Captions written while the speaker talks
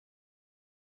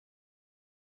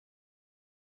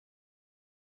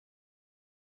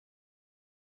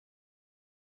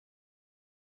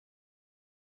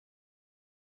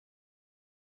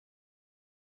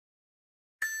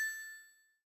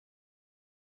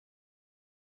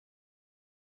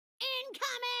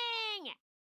Incoming!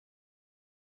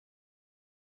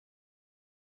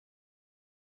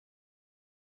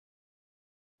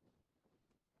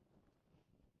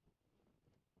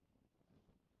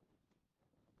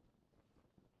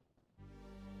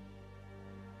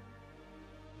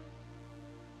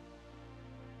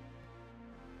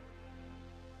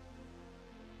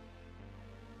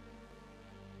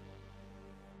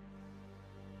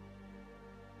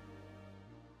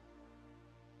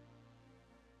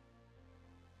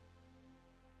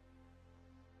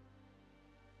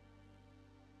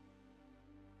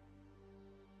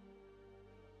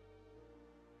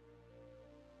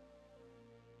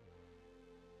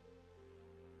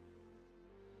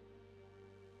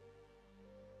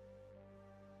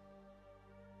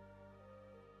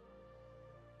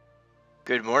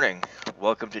 Good morning.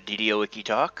 Welcome to DDOwiki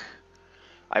Talk.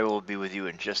 I will be with you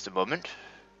in just a moment.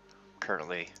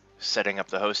 Currently setting up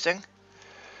the hosting.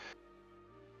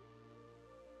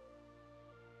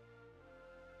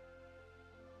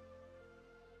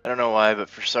 I don't know why, but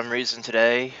for some reason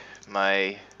today,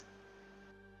 my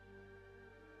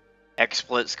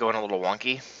XSplit's going a little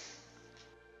wonky.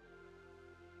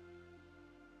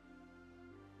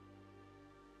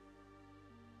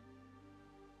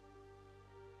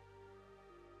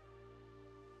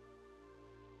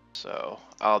 So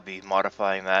I'll be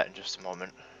modifying that in just a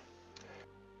moment.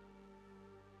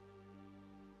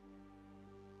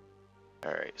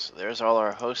 Alright, so there's all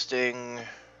our hosting.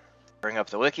 Bring up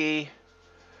the wiki.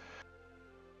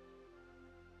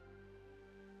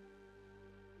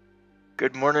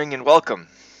 Good morning and welcome.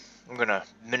 I'm gonna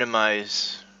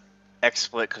minimize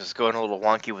XSplit because it's going a little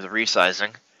wonky with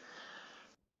resizing.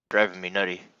 Driving me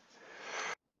nutty.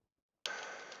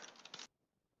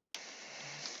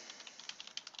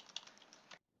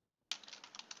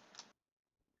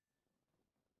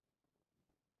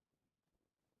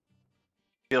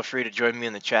 Feel free to join me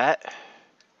in the chat.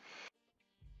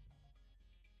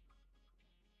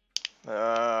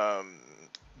 No,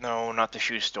 not the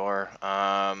shoe store.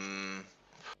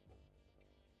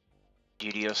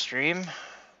 DDO stream.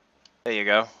 There you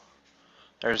go.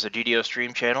 There's a DDO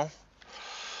stream channel.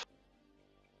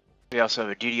 We also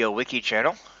have a DDOwiki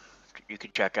channel you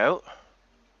could check out.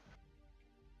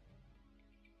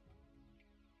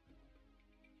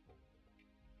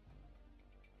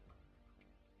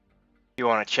 If you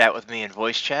want to chat with me in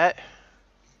voice chat,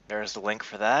 there's the link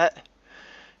for that.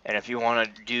 And if you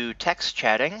want to do text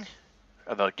chatting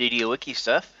about DDOwiki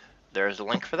stuff, there's the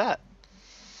link for that.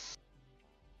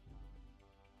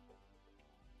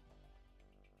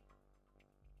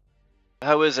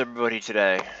 How is everybody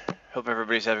today? Hope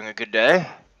everybody's having a good day.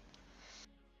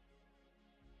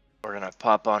 We're gonna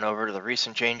pop on over to the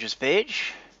recent changes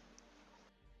page.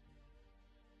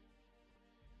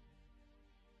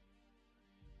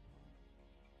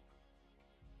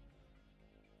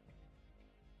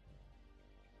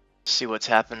 See what's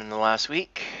happened in the last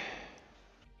week.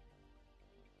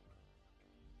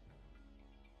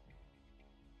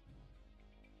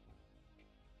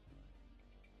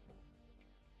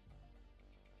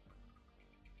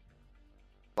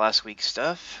 Last week's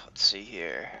stuff. Let's see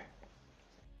here.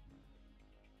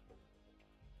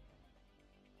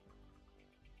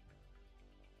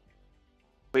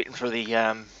 Waiting for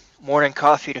the morning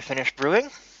coffee to finish brewing.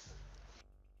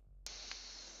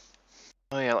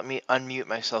 Oh yeah, let me unmute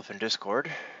myself in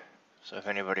Discord. So if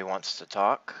anybody wants to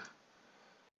talk,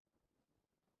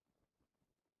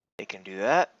 they can do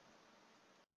that.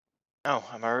 Oh,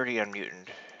 I'm already unmuted.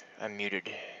 I'm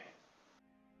muted.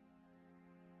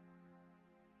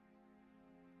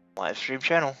 Live stream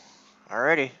channel.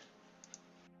 Alrighty.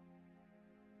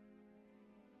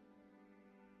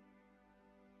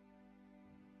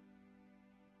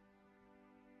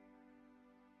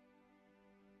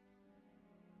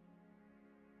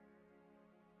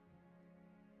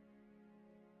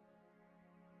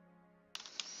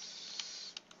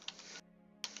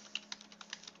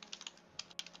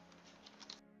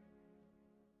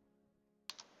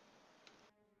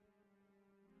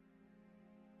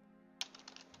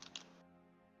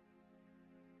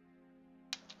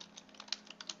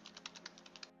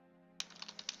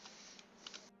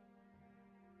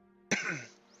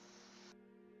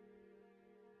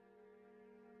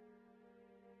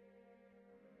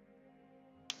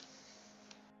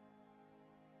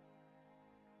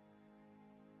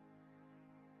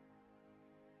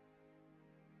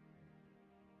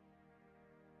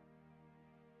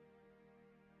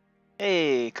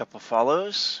 Hey, a couple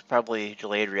follows. Probably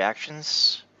delayed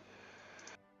reactions.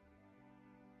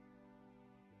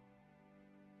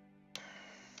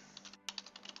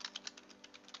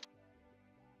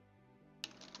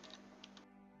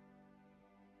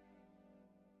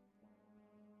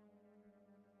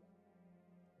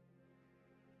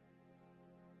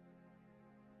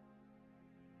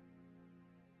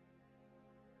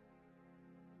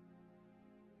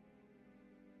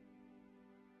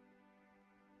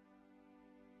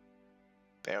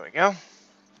 There we go.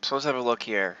 So let's have a look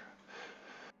here.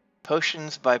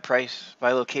 Potions by price,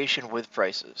 by location with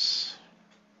prices.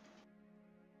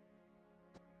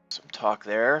 Some talk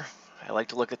there. I like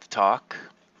to look at the talk.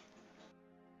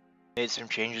 Made some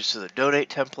changes to the donate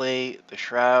template, the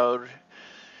shroud.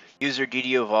 User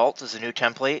DDO Vault is a new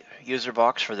template user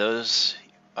box for those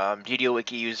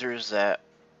DDOwiki users that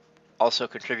also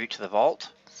contribute to the vault.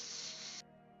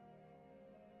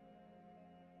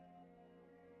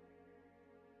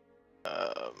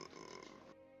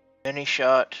 Mini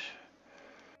shot.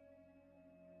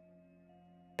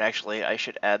 Actually, I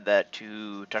should add that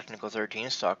to Technical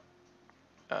 13's talk.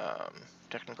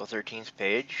 Technical 13's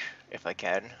page, if I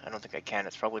can. I don't think I can.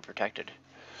 It's probably protected.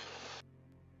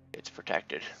 It's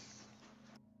protected.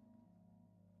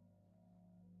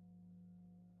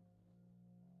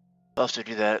 I'll have to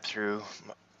do that through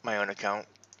my own account.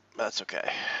 That's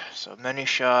okay. So mini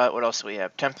shot. What else do we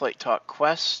have? Template talk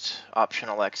quest.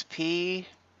 Optional XP.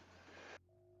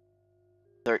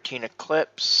 13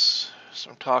 eclipse.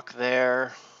 Some talk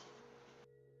there.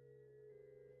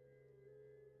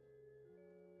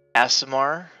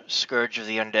 Asimar, Scourge of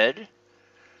the Undead,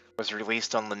 was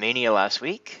released on Lemania last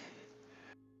week.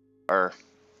 Or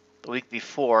the week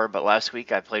before, but last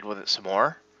week I played with it some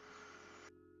more.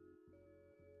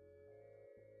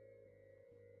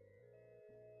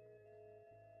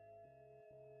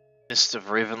 Mist of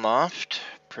Ravenloft,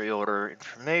 pre-order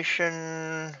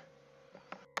information.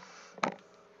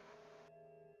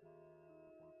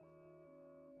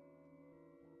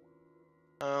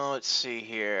 Let's see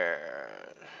here.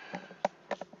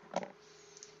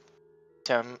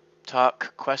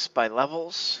 Talk quest by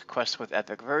levels, quest with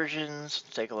epic versions.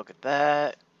 Let's take a look at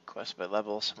that. Quest by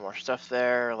level, some more stuff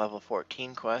there. Level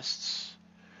 14 quests.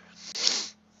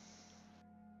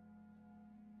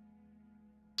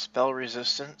 Spell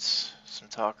resistance, some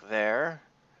talk there.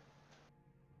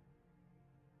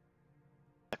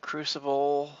 A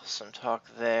Crucible, some talk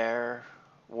there.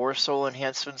 War Soul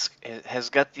enhancements has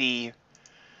got the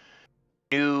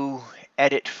new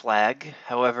edit flag.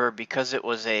 However, because it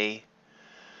was a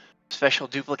special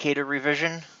duplicator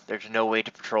revision, there's no way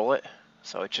to patrol it.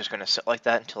 So it's just going to sit like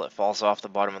that until it falls off the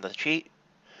bottom of the sheet.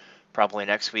 Probably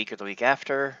next week or the week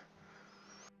after.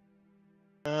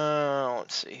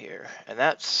 Let's see here. And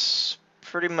that's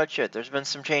pretty much it. There's been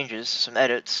some changes, some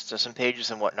edits to some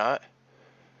pages and whatnot.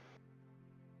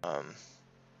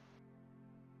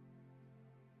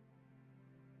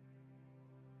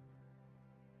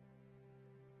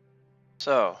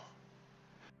 So,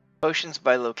 potions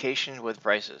by location with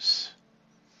prices.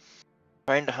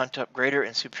 Trying to hunt up greater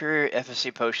and superior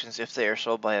FSC potions if they are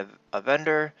sold by a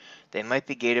vendor. They might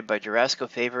be gated by Jurasco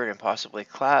favorite and possibly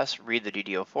class. Read the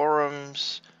DDO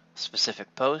forums,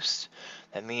 specific posts.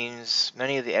 That means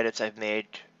many of the edits I've made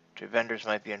to vendors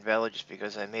might be invalid just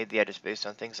because I made the edits based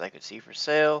on things I could see for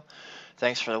sale.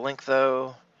 Thanks for the link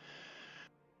though.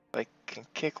 I can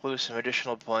kick loose some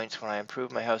additional points when I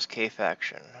improve my house K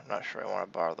faction. I'm not sure I want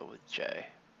to bother with J.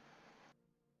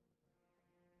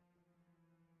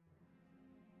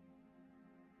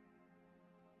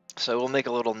 So we'll make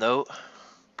a little note.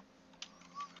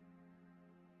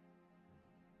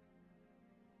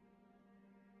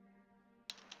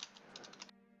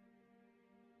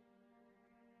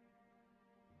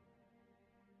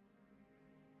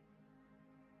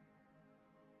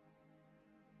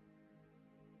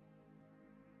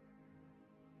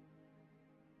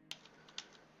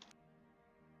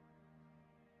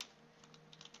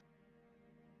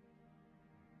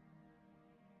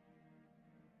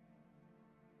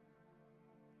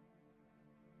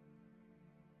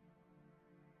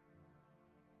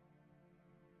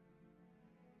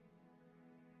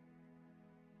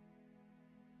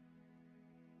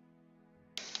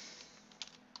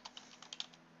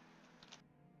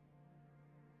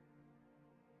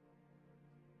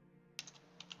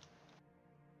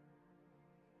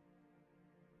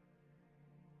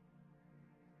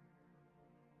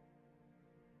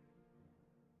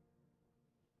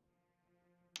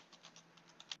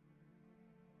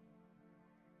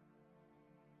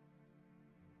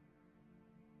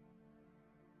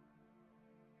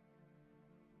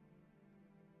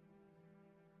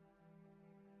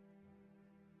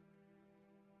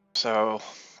 So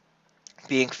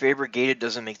being favor gated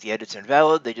doesn't make the edits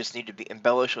invalid. They just need to be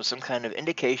embellished with some kind of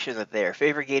indication that they are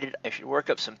favor gated. I should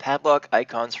work up some padlock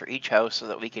icons for each house so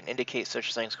that we can indicate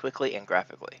such things quickly and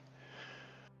graphically.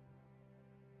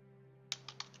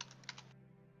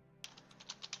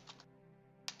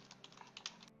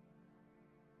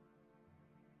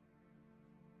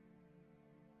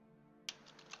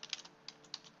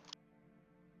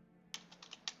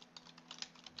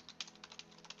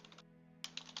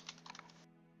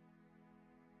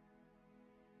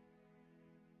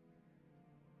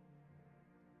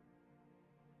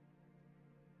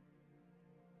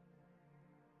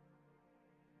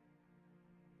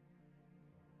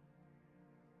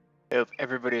 I hope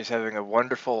everybody is having a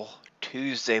wonderful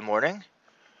Tuesday morning.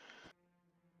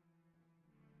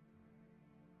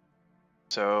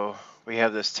 So we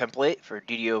have this template for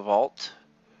DDO Vault.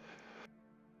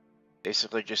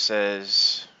 Basically just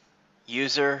says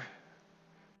username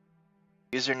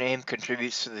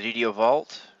contributes to the DDO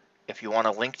Vault. If you want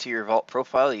to link to your Vault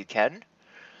profile, you can.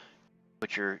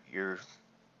 Put your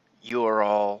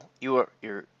URL, your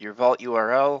Vault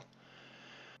URL,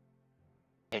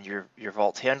 and your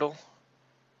Vault handle,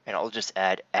 and I'll just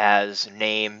add as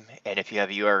name. And if you have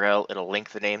a URL, it'll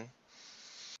link the name.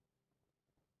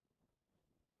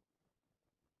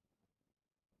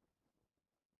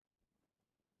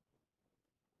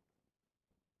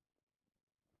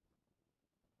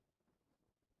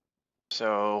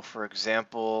 So, for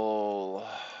example,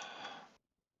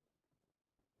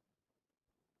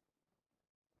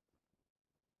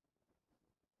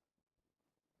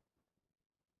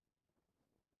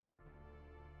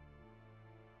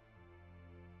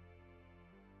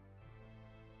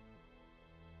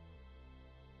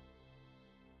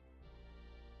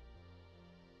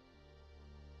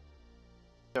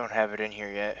 don't have it in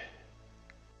here yet.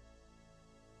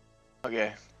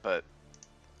 Okay, but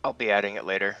I'll be adding it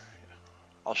later.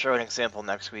 I'll show an example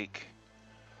next week.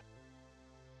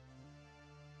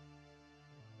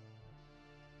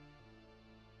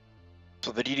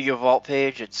 So the DDO Vault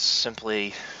page, it's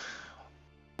simply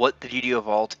what the DDO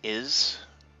Vault is.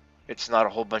 It's not a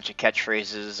whole bunch of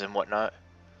catchphrases and whatnot.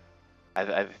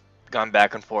 I've gone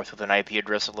back and forth with an IP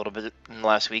address a little bit in the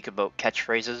last week about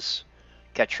catchphrases.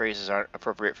 Catchphrases aren't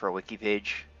appropriate for a wiki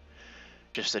page.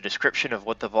 Just a description of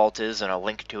what the vault is and a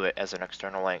link to it as an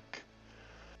external link.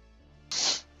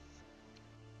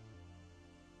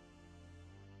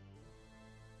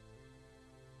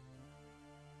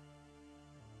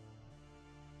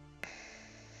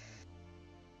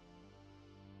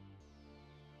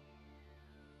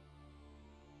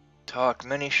 Talk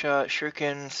Minishot.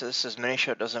 Shuriken says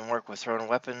Minishot doesn't work with thrown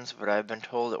weapons, but I've been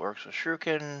told it works with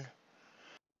Shuriken.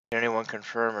 Can anyone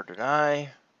confirm or deny?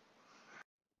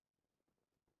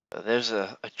 There's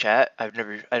a chat. I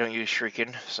don't use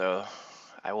Shuriken, so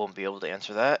I won't be able to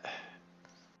answer that.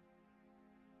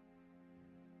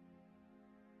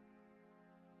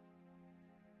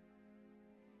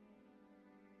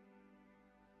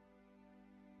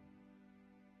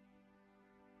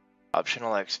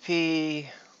 Optional XP.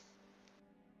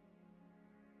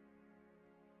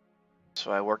 So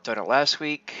I worked on it last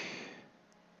week.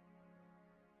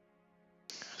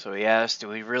 So he asked, do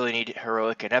we really need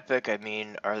heroic and epic? I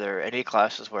mean, are there any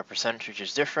classes where percentage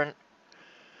is different?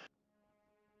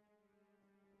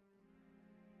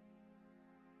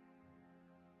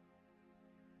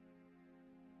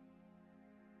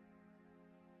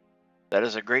 That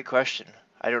is a great question.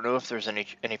 I don't know if there's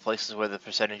any places where the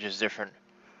percentage is different.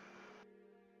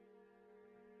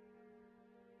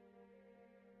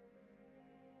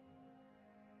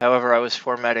 However, I was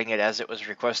formatting it as it was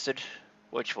requested,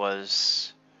 which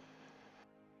was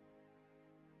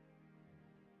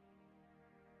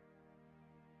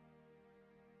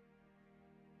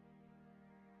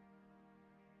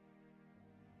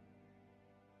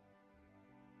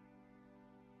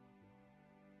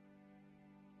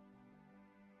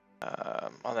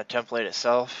on the template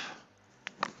itself,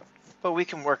 but we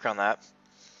can work on that.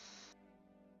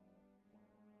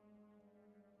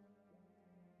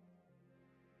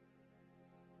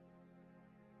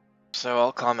 So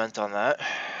I'll comment on that.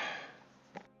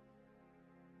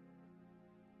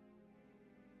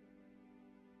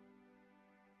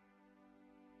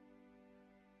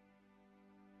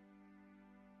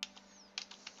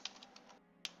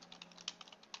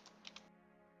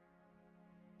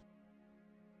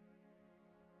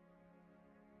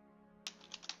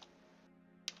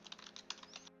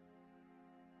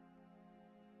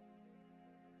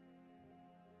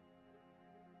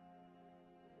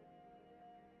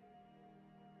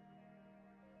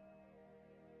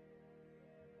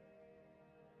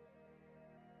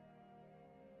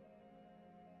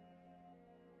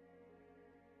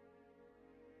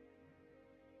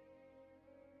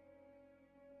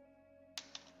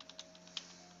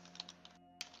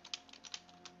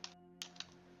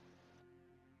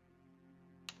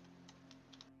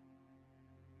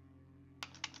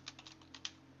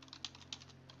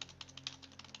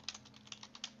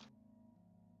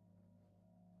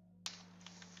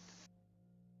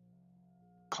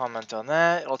 Comment on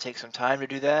that. It'll take some time to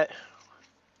do that.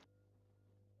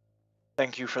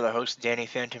 Thank you for the host, Danny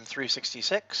Phantom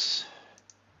 366.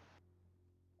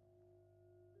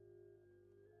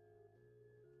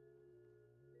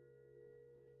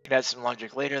 can add some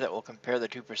logic later that will compare the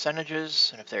two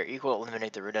percentages, and if they're equal,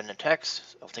 eliminate the redundant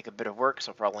text. It'll take a bit of work,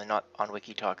 so probably not on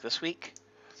WikiTalk this week.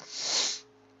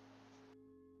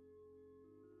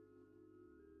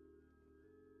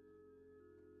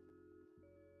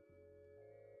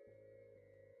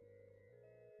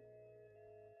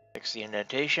 Fix the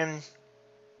indentation.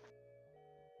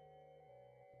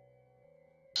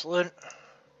 Excellent.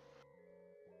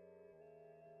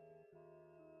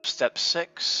 Step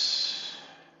 6.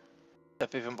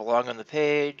 Step even belong on the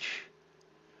page.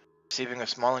 Receiving a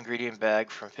small ingredient bag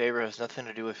from Faber has nothing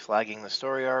to do with flagging the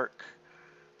story arc.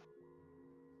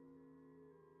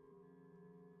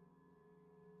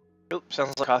 Oop,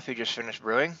 sounds like coffee just finished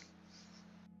brewing.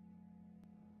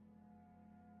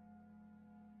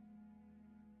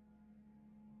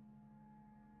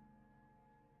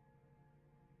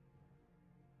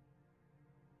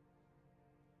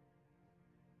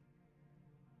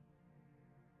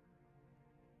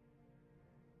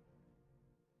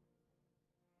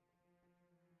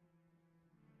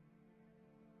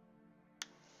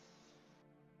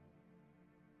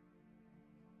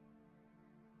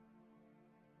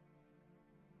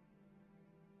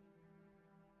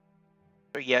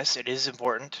 But yes, it is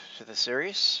important to the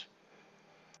series.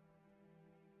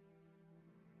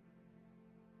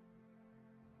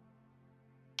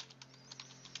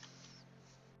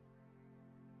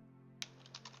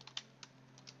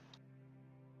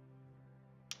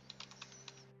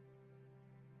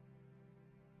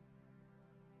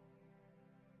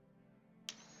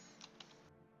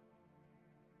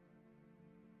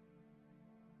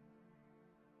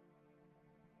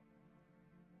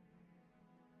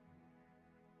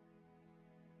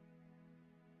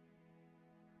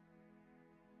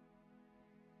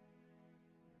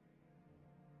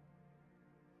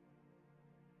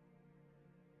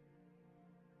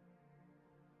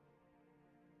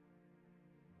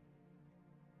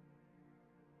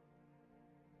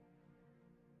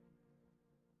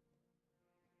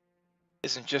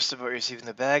 Isn't just about receiving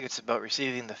the bag, it's about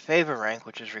receiving the favor rank,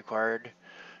 which is required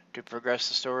to progress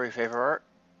the story favor arc,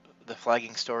 the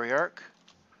flagging story arc.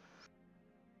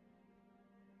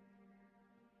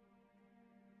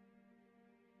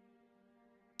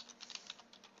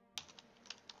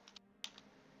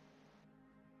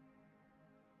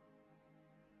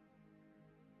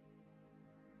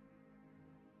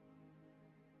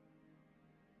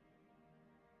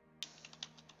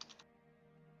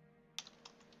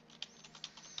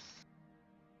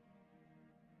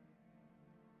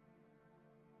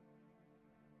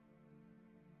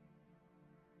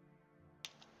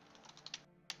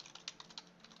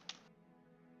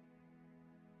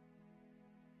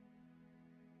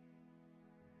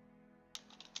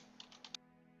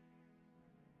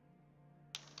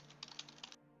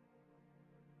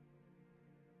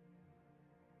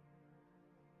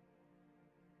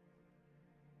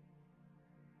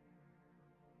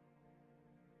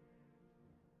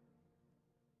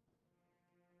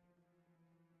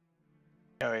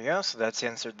 There we go, so that's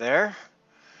answered there.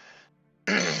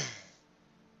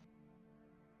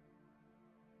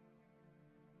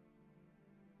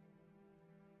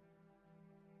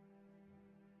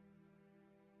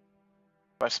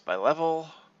 Quest by level.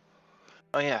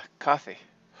 Oh yeah, coffee.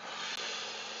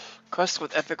 Quest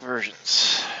with epic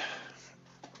versions.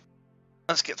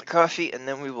 Let's get the coffee and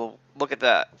then we will look at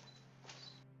that.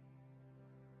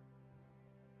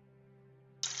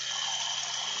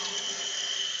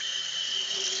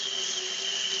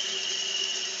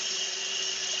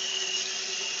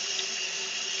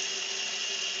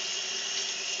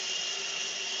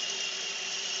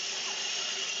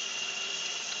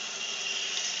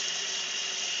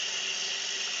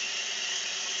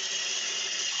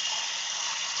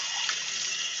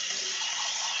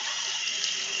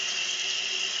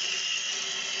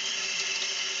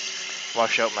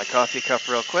 Wash out my coffee cup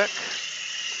real quick.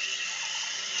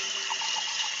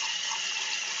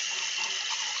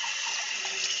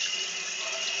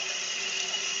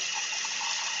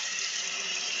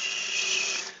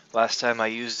 Last time I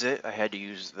used it, I had to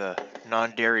use the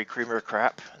non-dairy creamer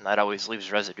crap, and that always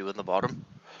leaves residue in the bottom.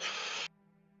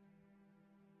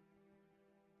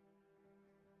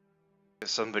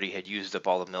 Somebody had used up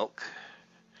all the milk.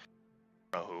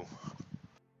 I don't know who.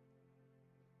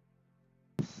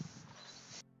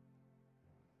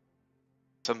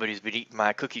 Somebody's been eating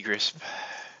my cookie crisp.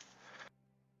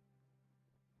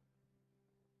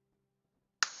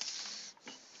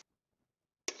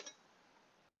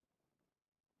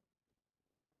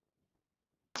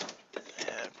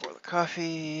 And pour the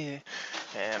coffee,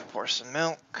 and pour some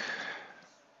milk.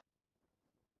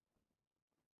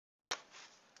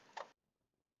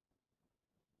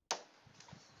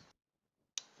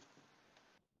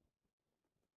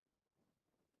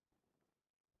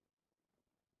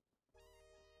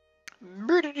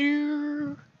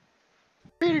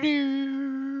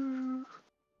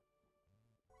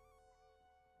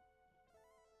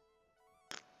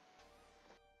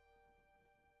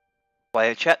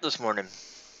 Quiet chat this morning.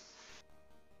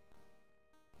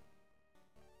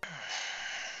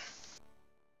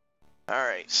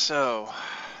 Alright, so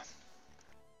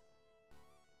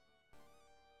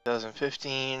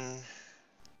 2015,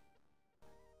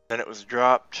 then it was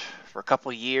dropped for a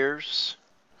couple years,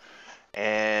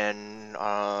 and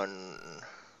on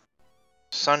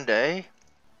Sunday,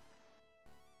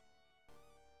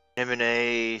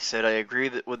 M&A said, I agree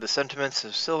that with the sentiments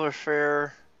of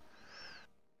Silverfair.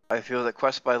 I feel that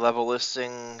quest by level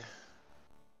listing,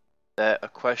 that a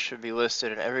quest should be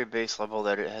listed in every base level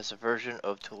that it has a version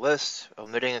of to list.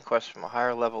 Omitting a quest from a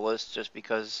higher level list just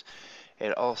because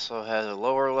it also has a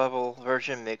lower level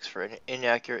version makes for an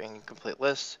inaccurate and incomplete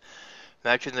list.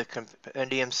 Matching the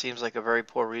compendium seems like a very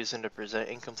poor reason to present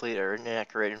incomplete or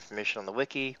inaccurate information on the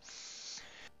wiki.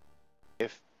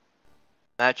 If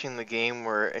matching the game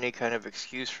were any kind of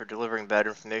excuse for delivering bad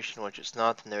information, which it's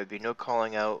not, then there would be no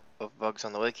calling out of bugs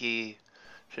on the wiki.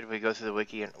 Should we go through the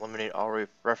wiki and eliminate all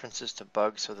references to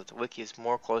bugs so that the wiki is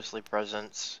more closely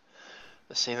presents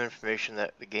the same information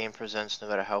that the game presents, no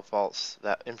matter how false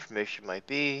that information might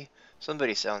be?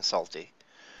 Somebody sounds salty.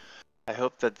 I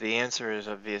hope that the answer is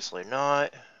obviously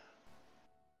not.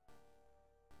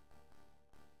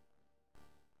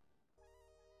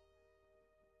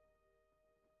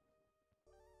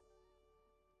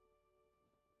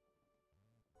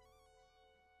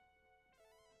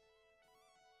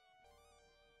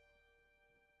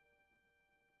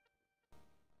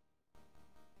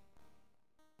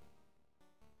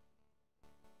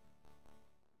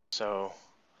 So,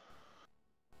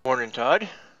 morning, Todd.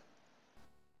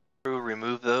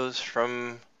 Remove those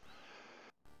from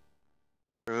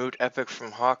removed epic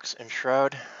from Hawks and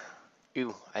Shroud.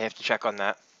 Ooh, I have to check on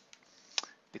that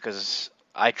because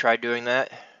I tried doing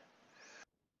that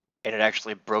and it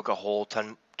actually broke a whole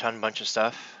ton bunch of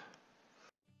stuff.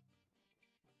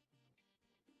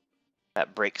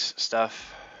 That breaks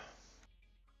stuff.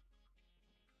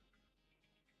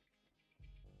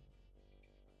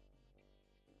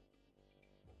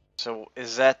 So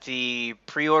is that the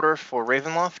pre-order for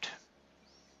Ravenloft?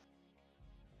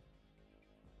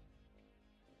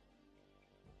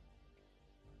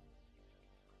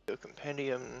 The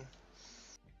compendium.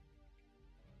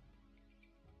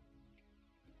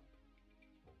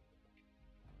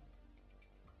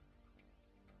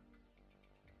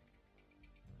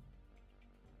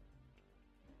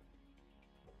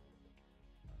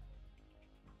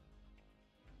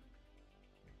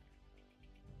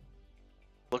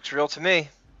 Looks real to me.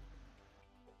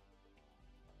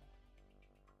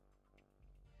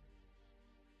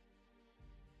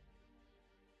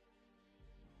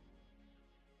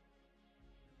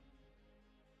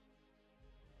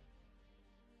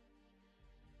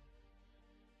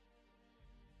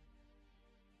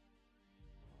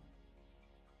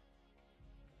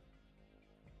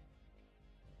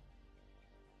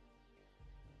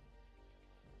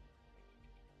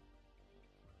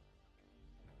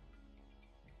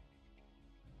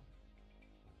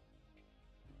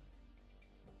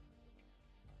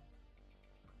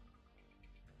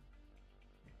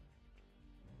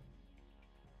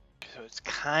 So it's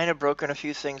kind of broken a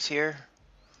few things here.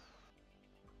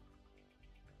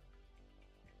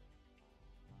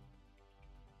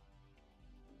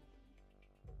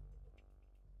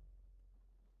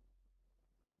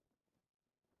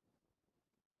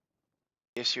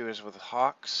 The issue is with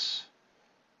Hawks.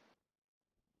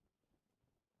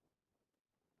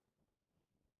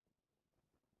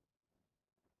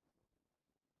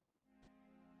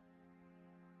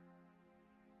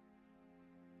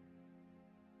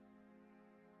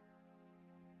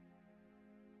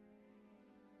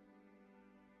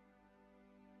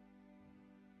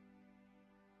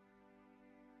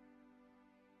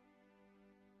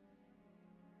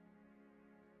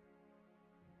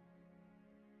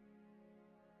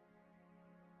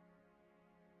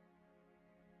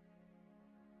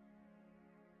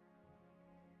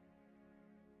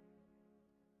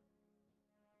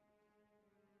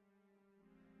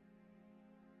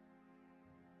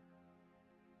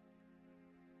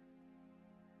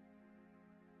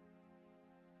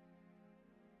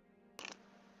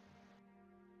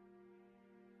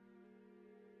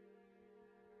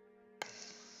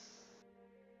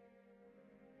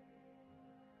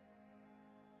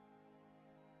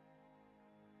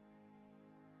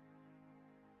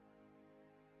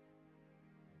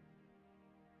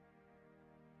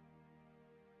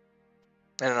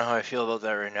 I don't know how I feel about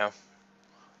that right now.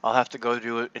 I'll have to go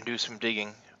do it and do some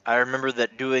digging, I remember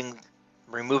that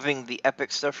removing the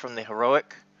epic stuff from the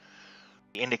heroic,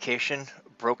 the indication,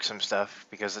 broke some stuff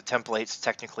because the templates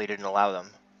technically didn't allow them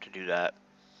to do that.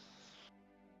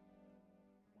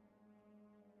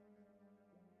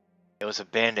 It was a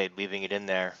band-aid leaving it in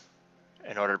there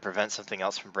in order to prevent something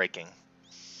else from breaking.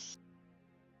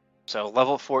 So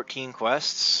level 14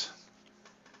 quests.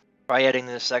 Try adding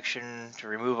this section to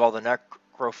remove all the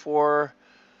Necro 4.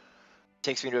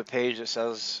 Takes me to a page that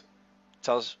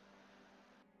tells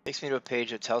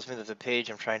me that the page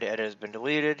I'm trying to edit has been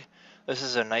deleted. This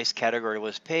is a nice category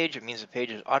list page. It means the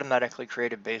page is automatically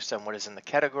created based on what is in the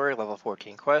category, level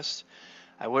 14 quest.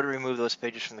 I would remove those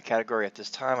pages from the category at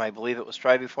this time. I believe it was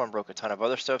tried before and broke a ton of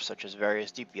other stuff, such as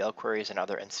various DPL queries and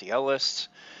other NCL lists.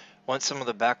 Once some of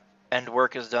the back end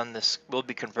work is done, this will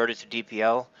be converted to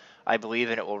DPL, I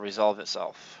believe, and it will resolve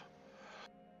itself.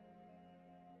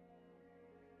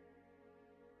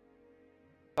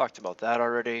 Talked about that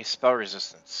already. Spell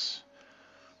resistance.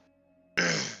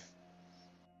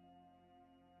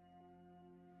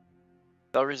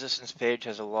 Spell resistance page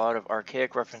has a lot of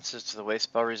archaic references to the way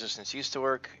spell resistance used to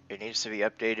work. It needs to be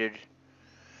updated.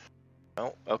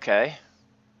 Oh, okay.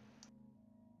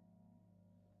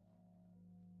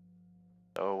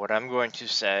 So what I'm going to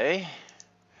say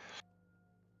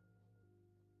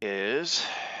is,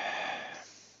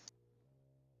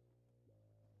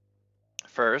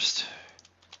 first,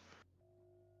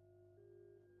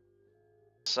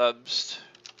 subst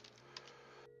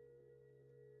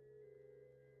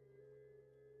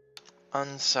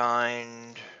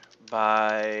unsigned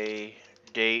by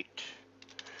date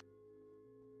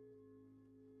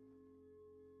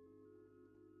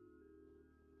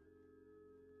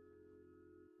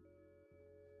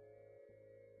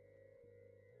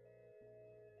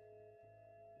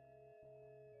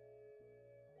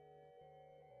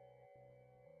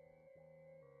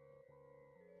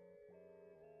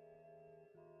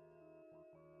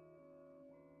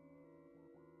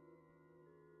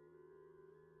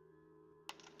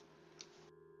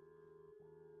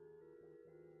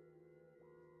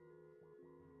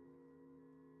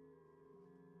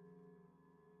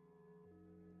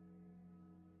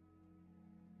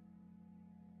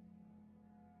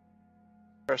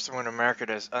First, I'm going to mark it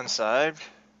as unsaved.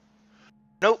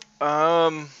 Nope.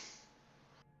 Not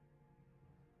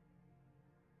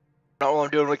while I'm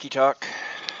doing wiki talk.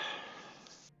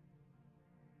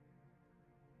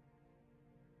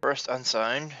 First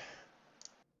unsigned.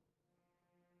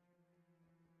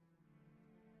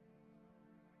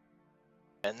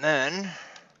 And then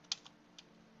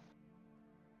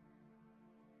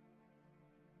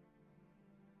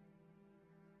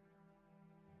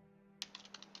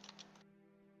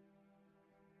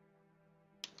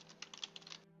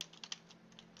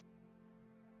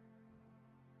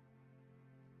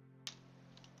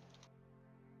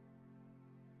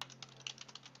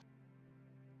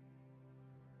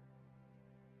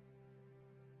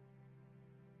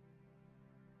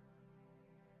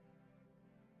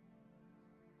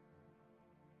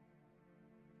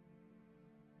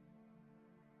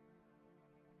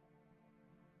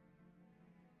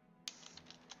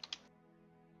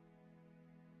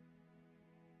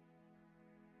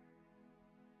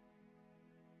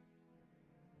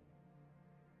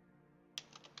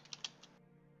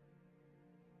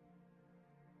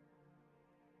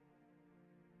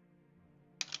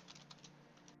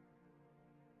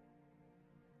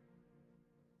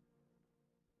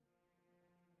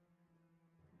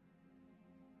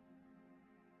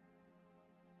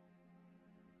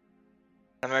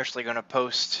I'm actually going to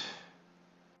post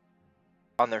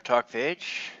on their talk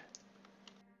page.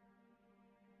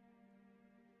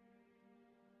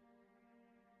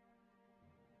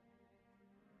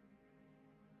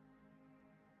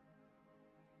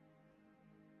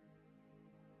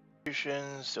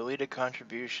 Contributions, deleted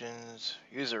contributions,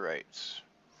 user rights.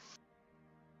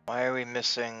 Why are we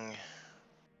missing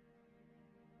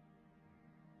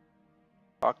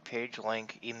talk page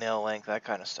link, email link, that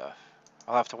kind of stuff?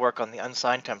 I'll have to work on the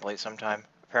unsigned template sometime.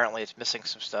 Apparently it's missing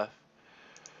some stuff.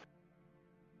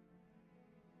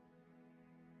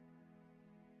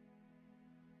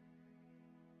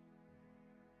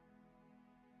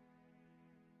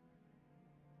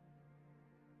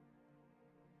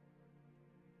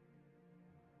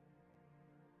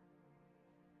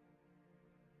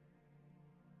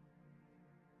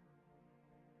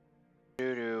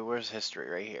 Where's history?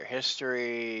 Right here.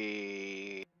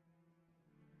 History.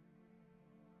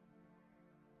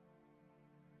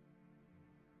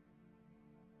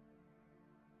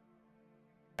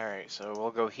 Alright, so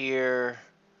we'll go here.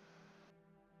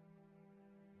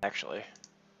 Actually,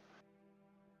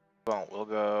 won't. We'll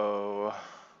go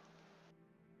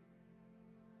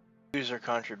User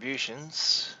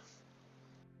contributions.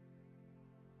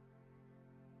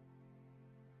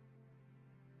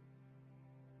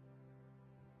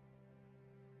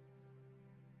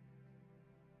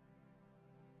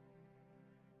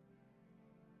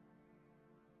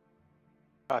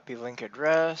 Copy link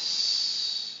address.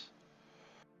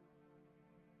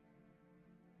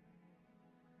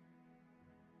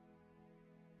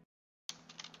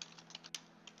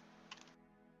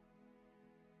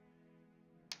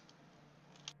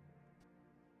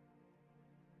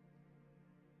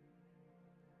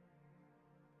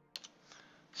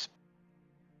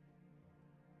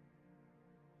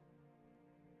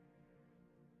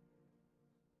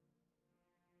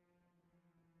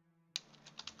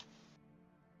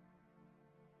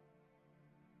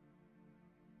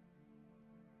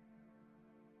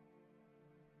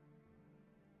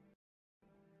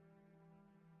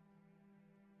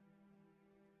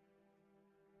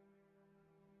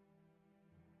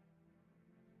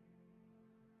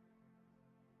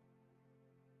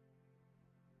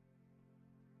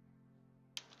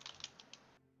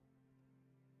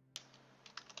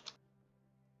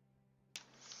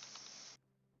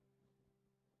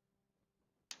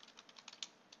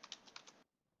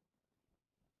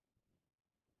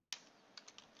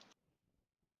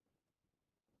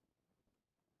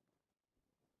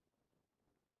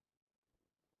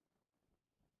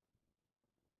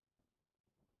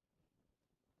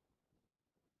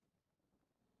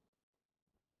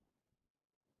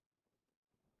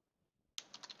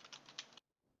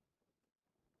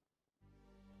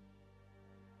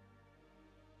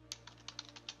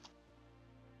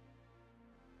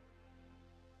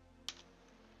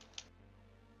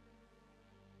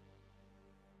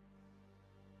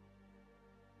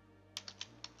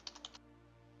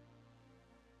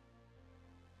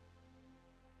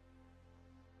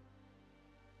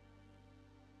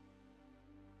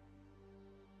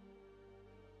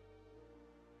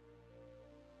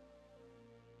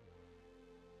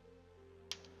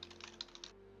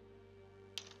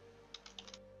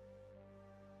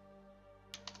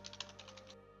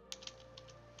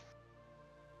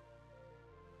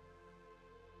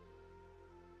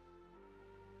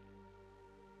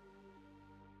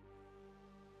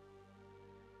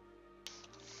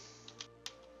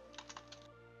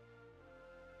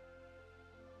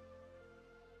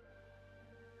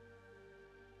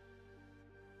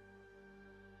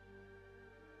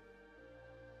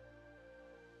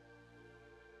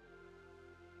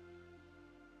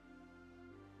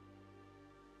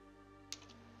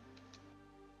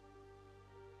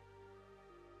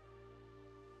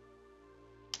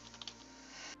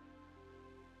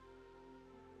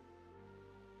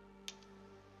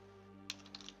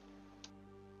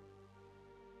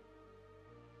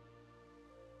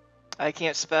 I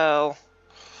can't spell.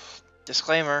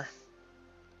 Disclaimer.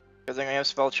 Good thing I have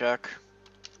spell check.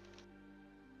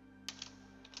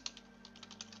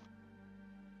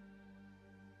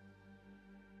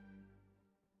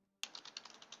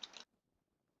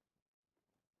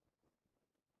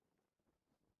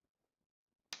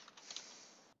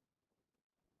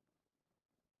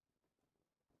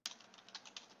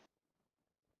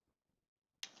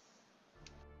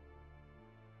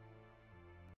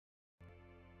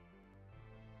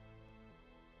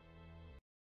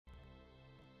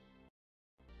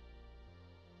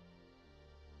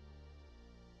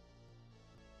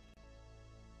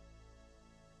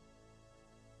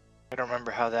 I don't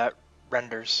remember how that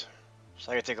renders.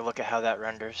 So I gotta take a look at how that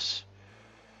renders.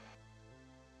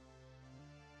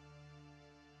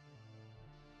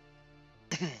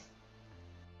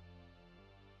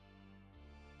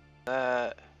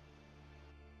 That.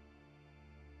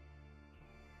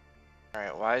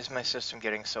 Alright, why is my system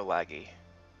getting so laggy?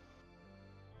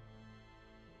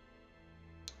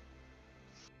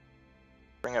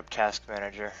 Bring up Task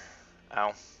Manager.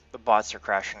 Ow. The bots are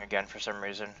crashing again for some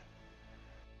reason.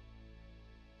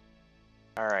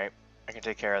 Alright, I can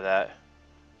take care of that.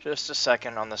 Just a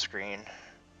second on the screen.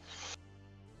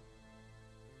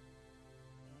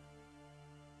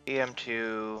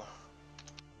 EM2.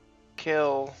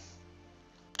 Kill.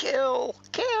 Kill!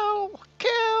 Kill!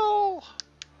 Kill!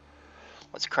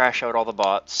 Let's crash out all the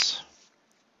bots.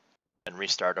 And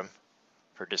restart them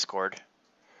for Discord.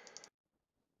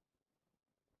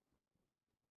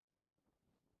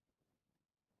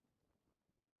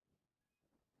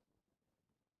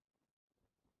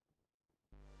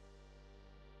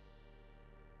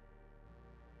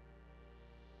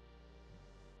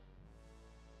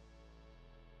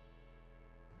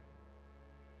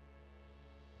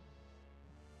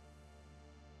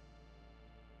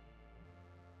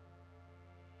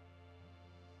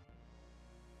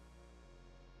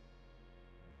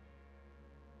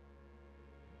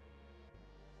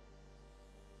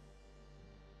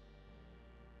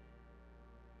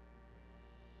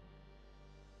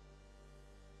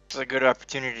 This is a good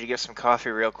opportunity to get some coffee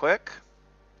real quick.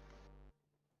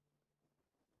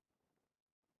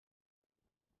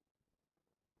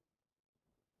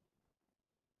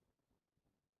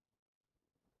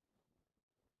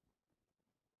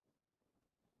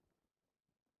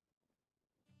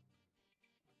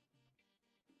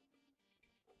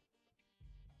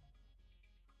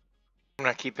 I'm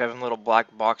gonna keep having little black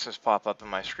boxes pop up on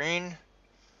my screen.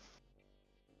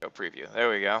 Go preview. There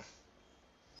we go.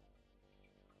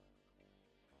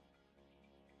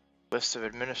 List of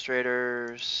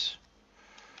administrators.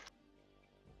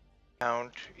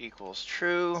 Count equals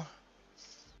true.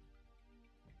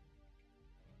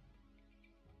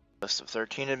 List of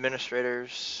 13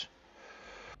 administrators.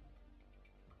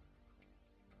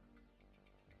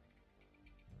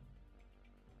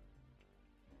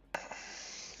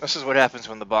 This is what happens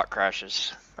when the bot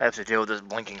crashes. I have to deal with this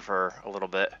blinking for a little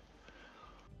bit.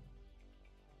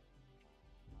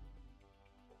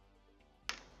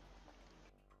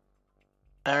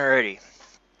 Alrighty.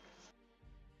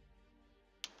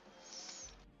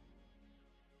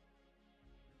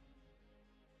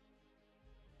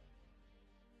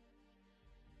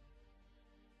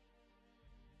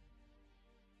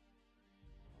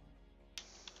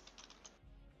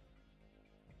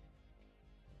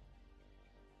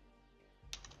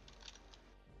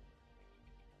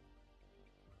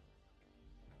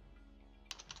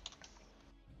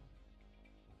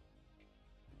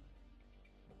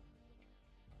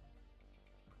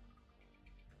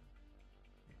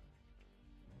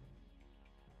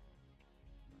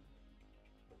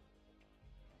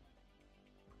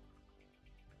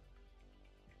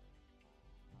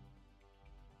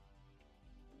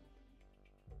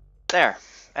 There.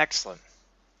 Excellent.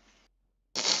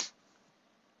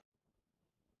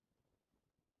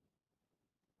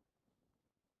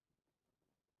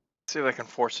 See if I can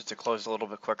force it to close a little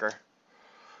bit quicker.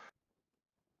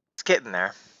 It's getting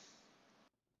there.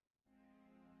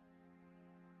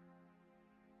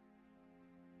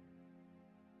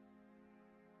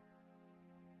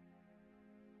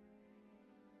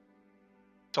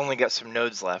 It's only got some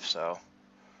nodes left, so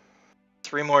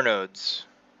 3 more nodes.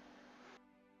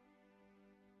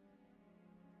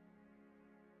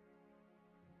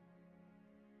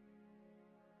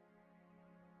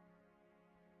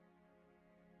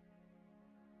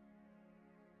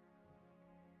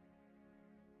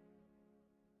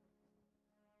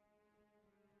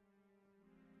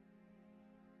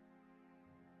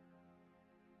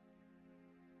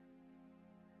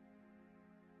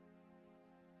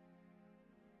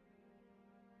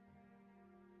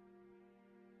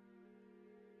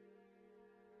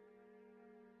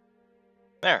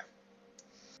 There.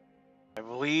 I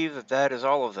believe that that is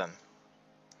all of them.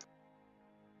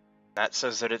 That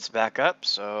says that it's back up,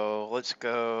 so let's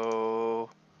go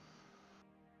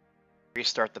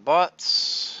restart the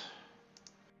bots.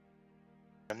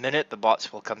 In a minute, the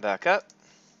bots will come back up.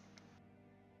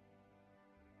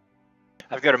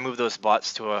 I've got to move those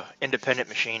bots to an independent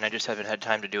machine. I just haven't had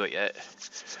time to do it yet.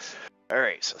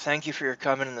 Alright, so thank you for your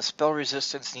comment on the spell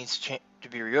resistance needs to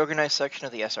be reorganized section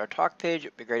of the SR talk page.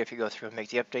 It'd be great if you go through and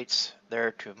make updates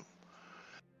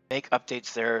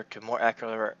there to more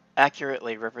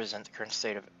accurately represent the current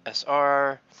state of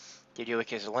SR.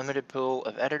 DDOwiki is a limited pool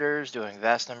of editors doing a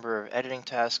vast number of editing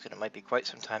tasks, and it might be quite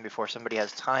some time before somebody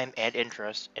has time and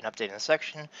interest in updating the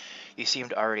section. You seem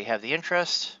to already have the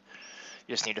interest.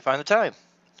 You just need to find the time.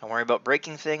 Don't worry about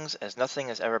breaking things, as nothing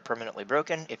is ever permanently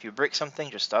broken. If you break something,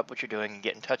 just stop what you're doing and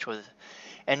get in touch with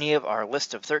any of our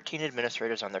list of 13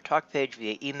 administrators on their talk page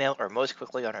via email or most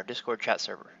quickly on our Discord chat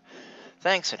server.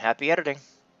 Thanks and happy editing.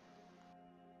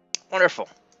 Wonderful.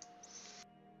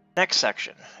 Next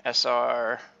section,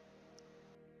 SR.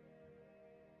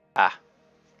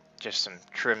 Just some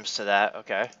trims to that,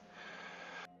 okay.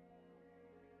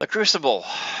 The Crucible,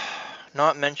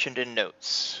 not mentioned in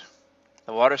notes.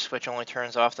 The water switch only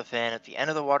turns off the fan at the end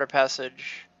of the water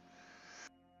passage.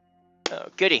 Oh,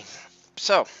 goody.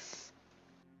 So,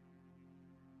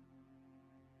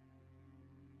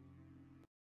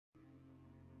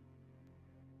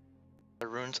 the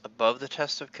runes above the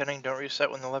test of cunning don't reset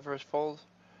when the lever is pulled.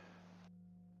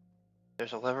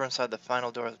 There's a lever inside the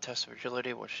final door of the test of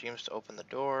agility, which seems to open the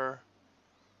door.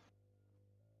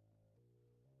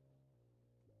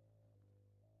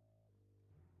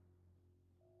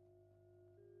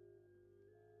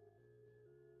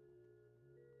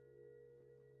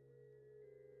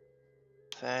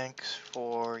 Thanks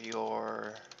for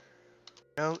your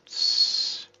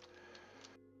notes,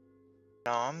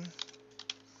 Dom.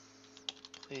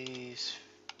 Please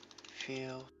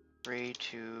feel free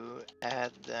to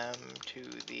add them to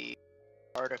the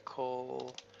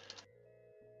article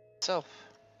itself.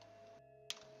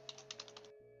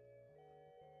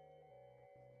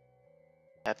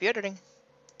 Happy editing.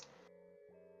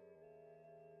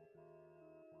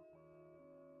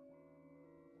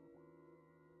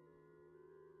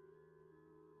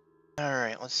 All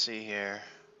right, let's see here.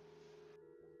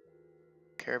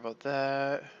 Care about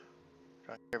that.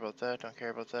 Don't care about that. Don't care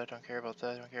about that. Don't care about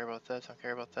that. Don't care about that. Don't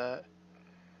care about that.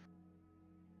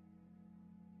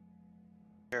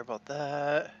 Care about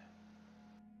that.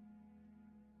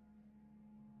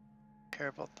 Care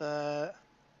about that.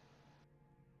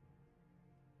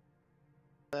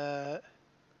 That.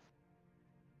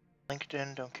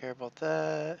 LinkedIn, don't care about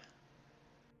that.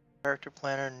 Character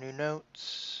planner, new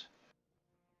notes.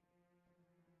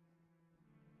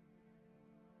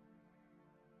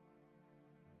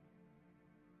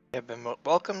 Have been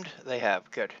welcomed? They have,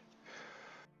 good.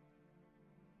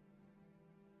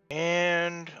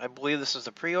 And I believe this is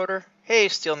the pre-order. Hey,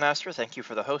 Steelmaster, thank you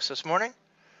for the host this morning.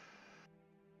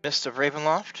 Mist of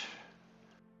Ravenloft.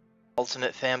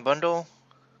 Ultimate Fan Bundle.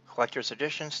 Collector's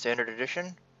Edition, Standard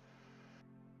Edition.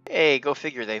 Hey, go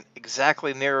figure, they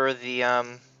exactly mirror the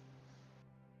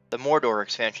Mordor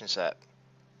expansion set.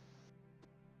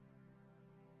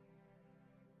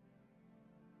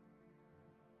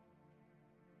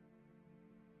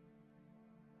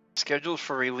 Scheduled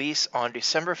for release on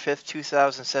December 5th,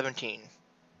 2017.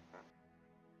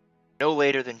 No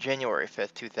later than January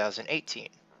 5th, 2018.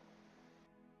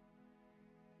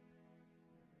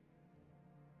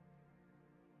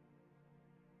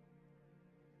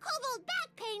 Kobold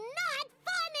back pain not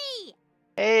funny!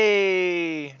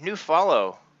 Hey, new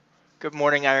follow. Good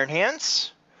morning, Iron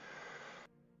Hands.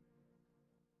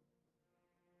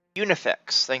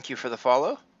 Unifex, thank you for the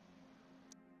follow.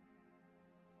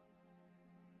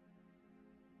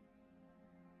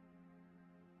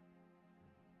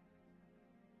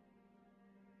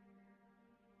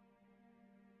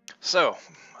 So,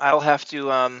 I'll have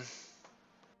to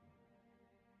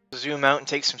zoom out and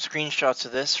take some screenshots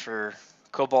of this for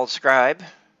Cobalt Scribe.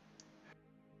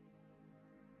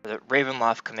 For the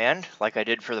Ravenloft command, like I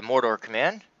did for the Mordor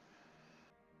command.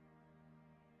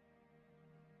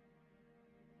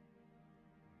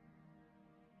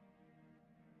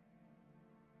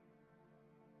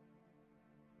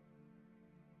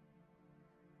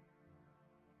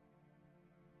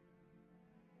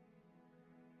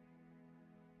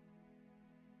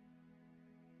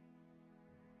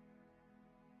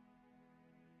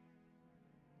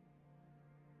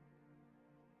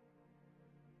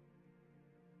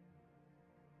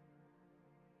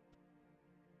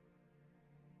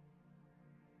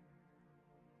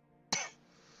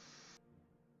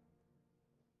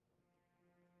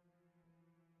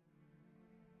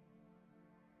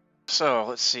 So,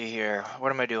 let's see here.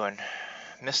 What am I doing?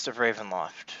 Mist of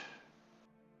Ravenloft.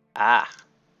 Ah.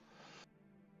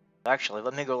 Actually,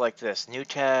 let me go like this. New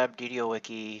tab,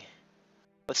 DDOwiki.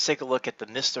 Let's take a look at the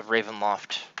Mist of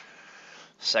Ravenloft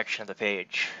section of the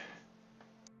page.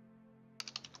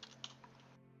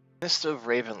 Mist of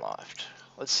Ravenloft.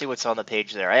 Let's see what's on the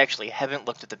page there. I actually haven't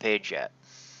looked at the page yet.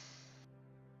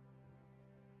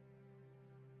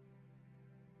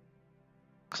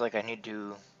 Looks like I need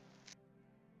to...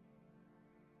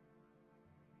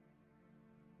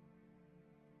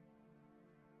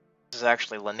 This is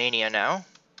actually Lamania now.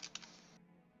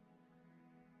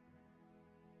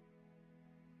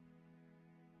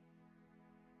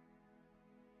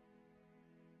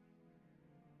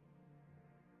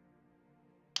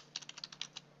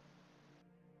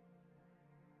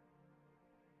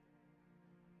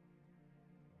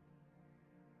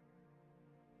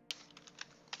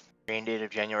 Rain date of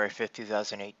January 5th,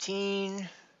 2018.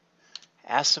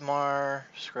 Aasimar,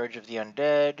 Scourge of the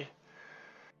Undead.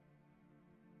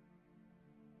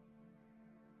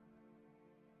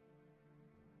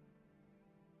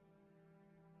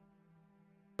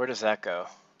 Where does that go?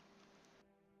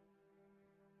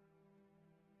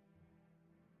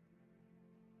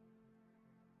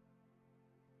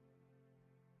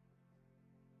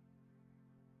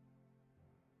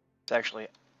 It's actually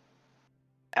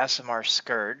Aasimar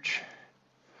Scourge.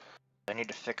 I need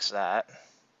to fix that.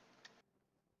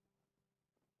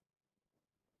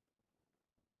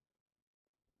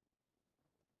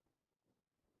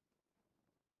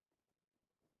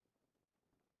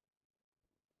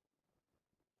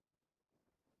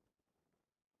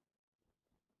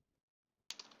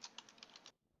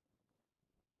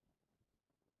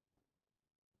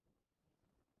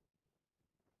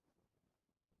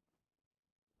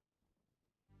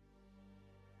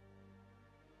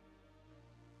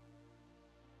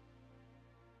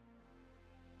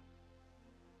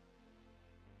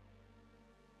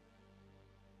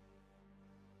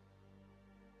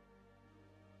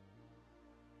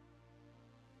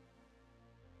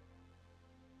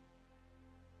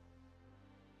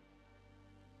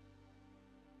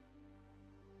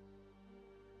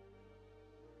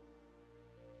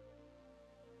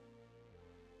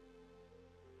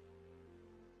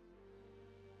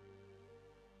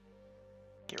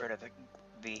 get rid of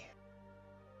the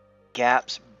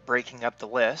gaps breaking up the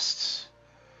lists.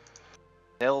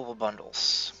 Available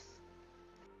bundles.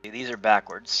 See, these are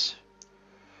backwards.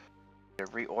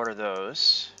 Reorder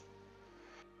those.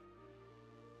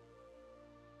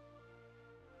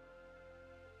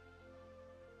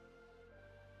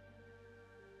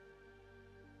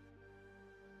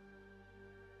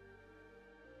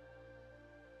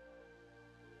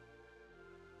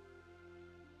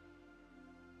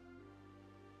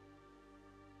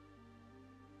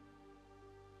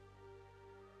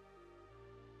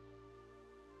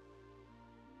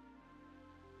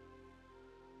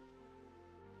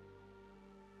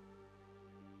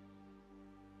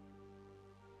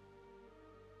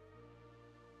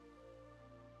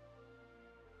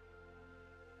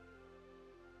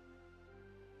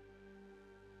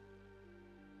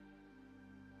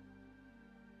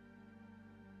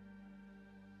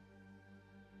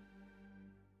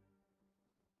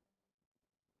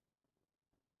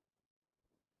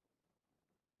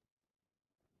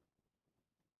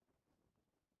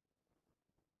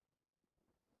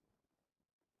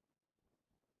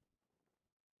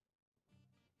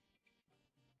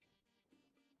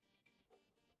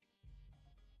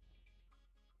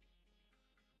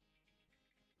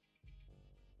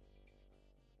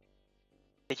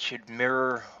 It should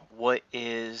mirror what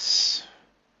is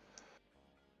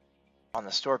on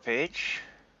the store page.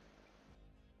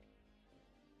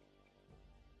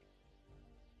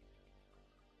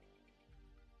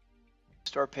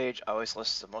 Store page always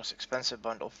lists the most expensive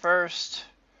bundle first.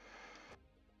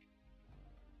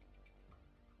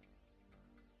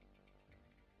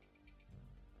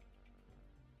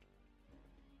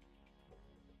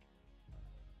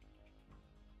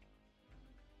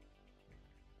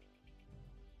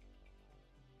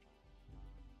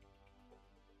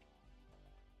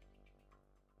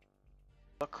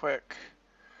 Look quick.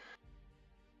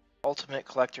 Ultimate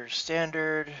Collector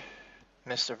Standard.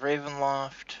 Mist of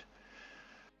Ravenloft.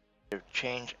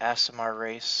 Change Asimar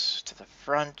race to the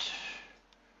front.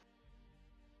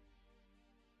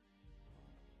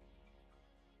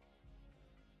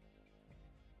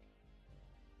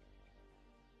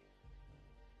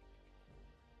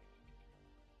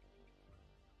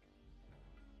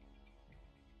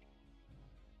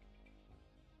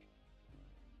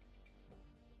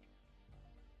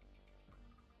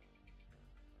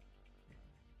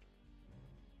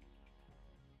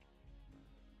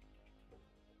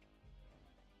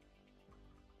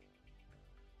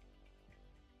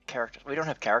 Characters. We don't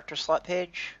have character slot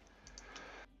page.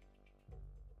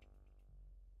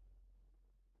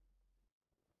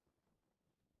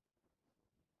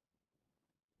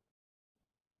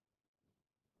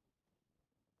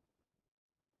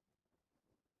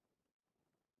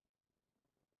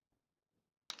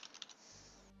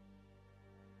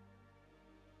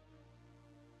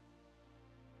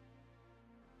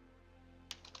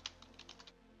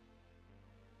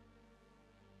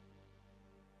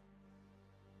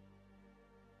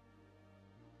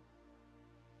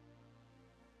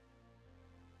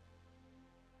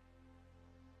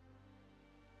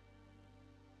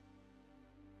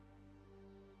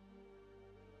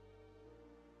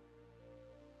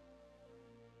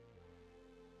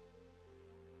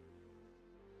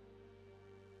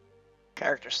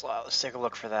 Character slot. Let's take a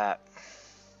look for that.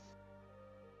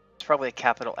 It's probably a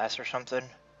capital S or something.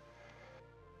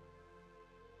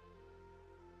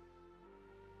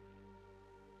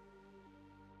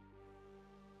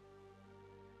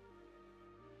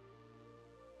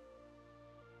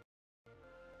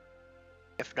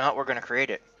 If not, we're going to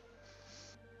create it.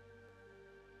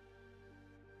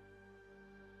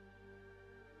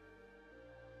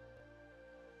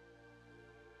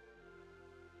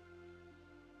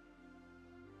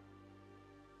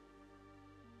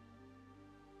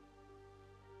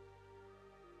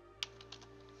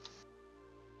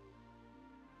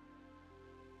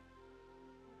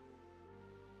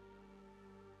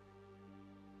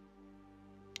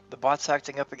 The bot's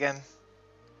acting up again.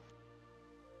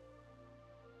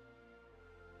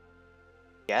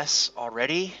 Yes,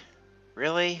 already?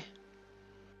 Really?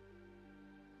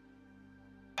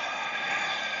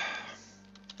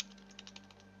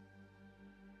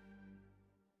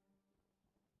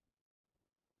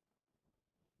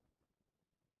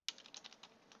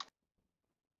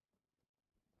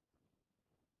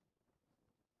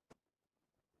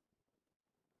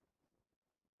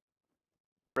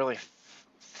 Really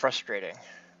frustrating.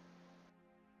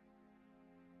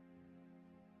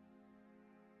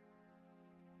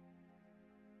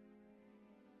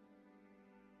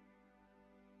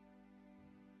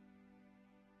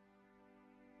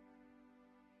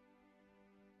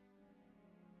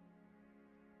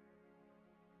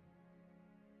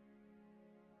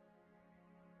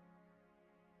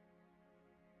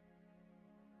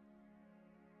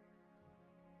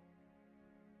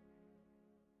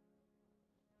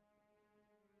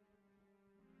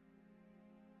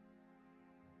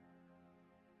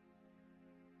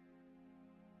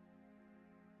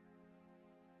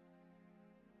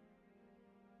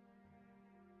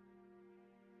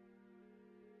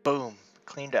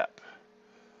 cleaned up.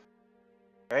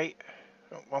 Right?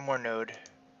 One more node.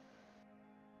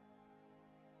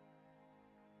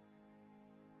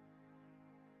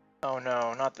 Oh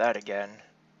no, not that again.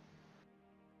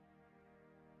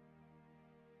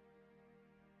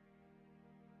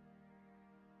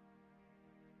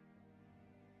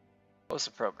 Close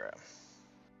the program.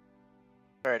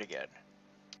 Try it again.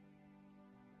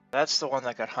 That's the one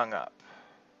that got hung up.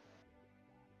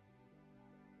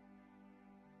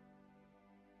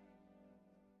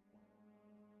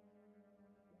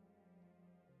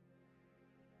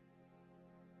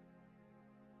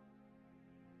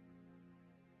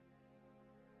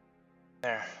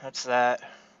 There, that's that.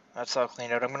 That's all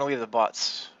cleaned out. I'm gonna leave the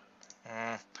bots.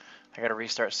 I gotta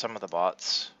restart some of the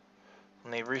bots.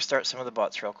 Let me restart some of the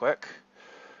bots real quick.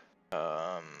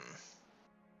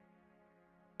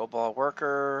 Mobile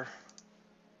worker.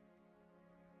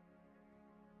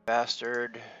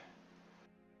 Bastard.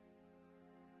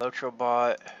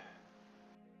 Lotrobot.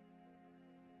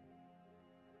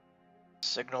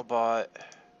 Signal bot.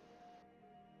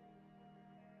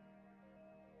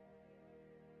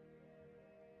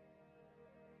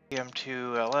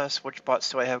 TM2LS. Which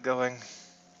bots do I have going?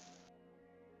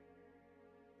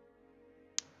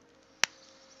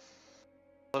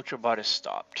 Lotrobot is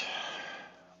stopped.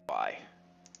 Why?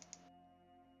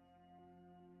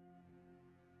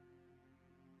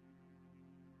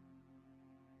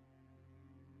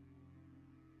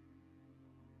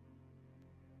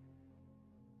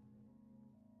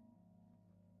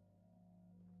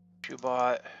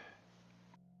 ShoeBot.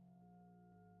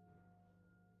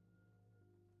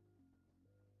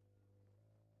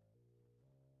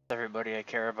 Everybody I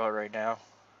care about right now.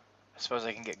 I suppose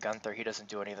I can get Gunther. He doesn't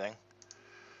do anything.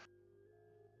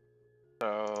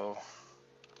 So,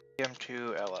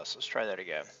 TM2LS. Let's try that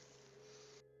again.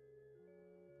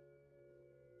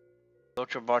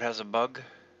 Lotrobot has a bug.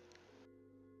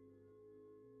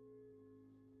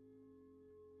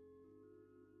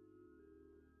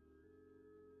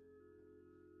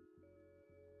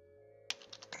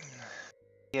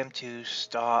 TM2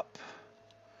 stop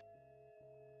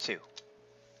 2.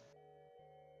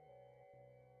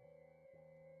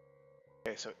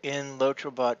 Okay, so in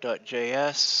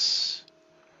lotrobot.js.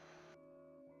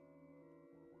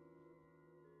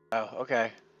 Oh,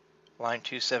 okay. Line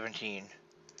 217.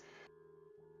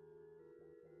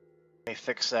 Let me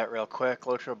fix that real quick.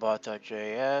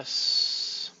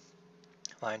 Lotrobot.js.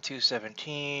 Line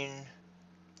 217.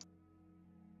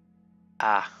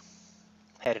 Ah.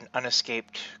 Had an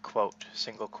unescaped quote.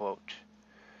 Single quote.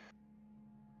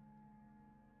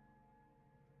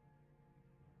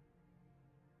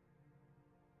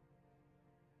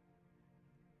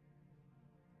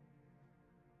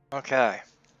 Okay.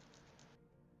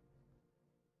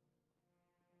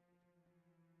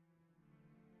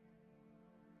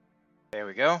 There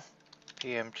we go.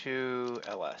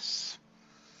 PM2LS.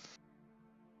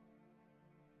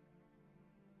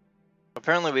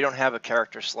 Apparently we don't have a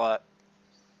character slot.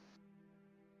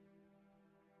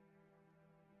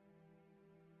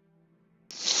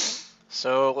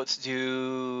 So let's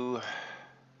do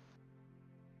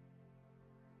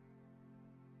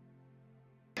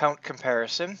count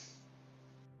comparison.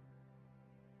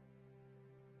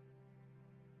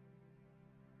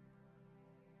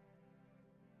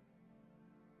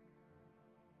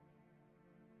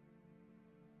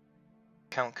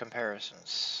 Count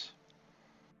comparisons.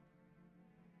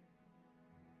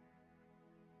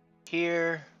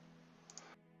 Here.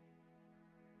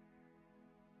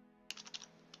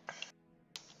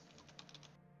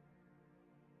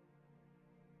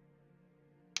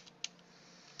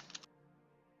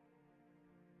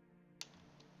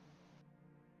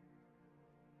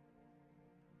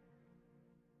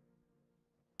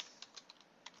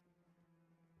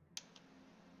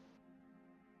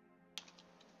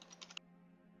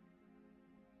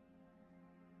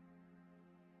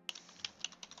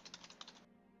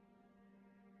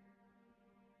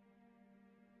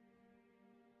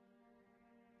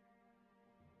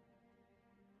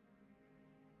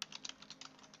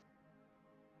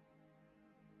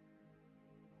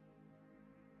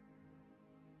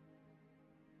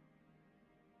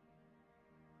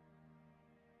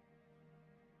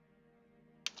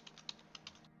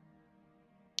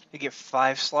 You get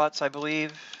 5 slots, I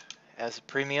believe, as a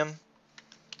premium.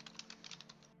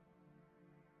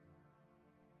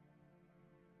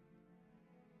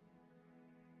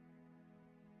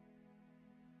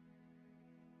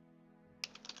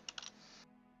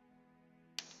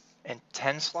 And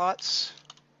 10 slots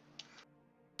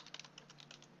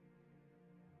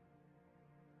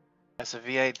as a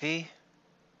VIP.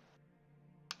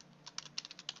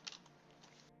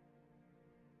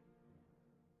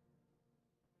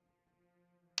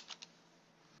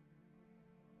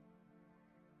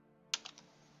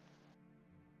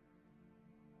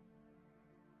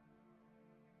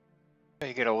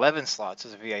 You get 11 slots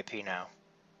as a VIP now.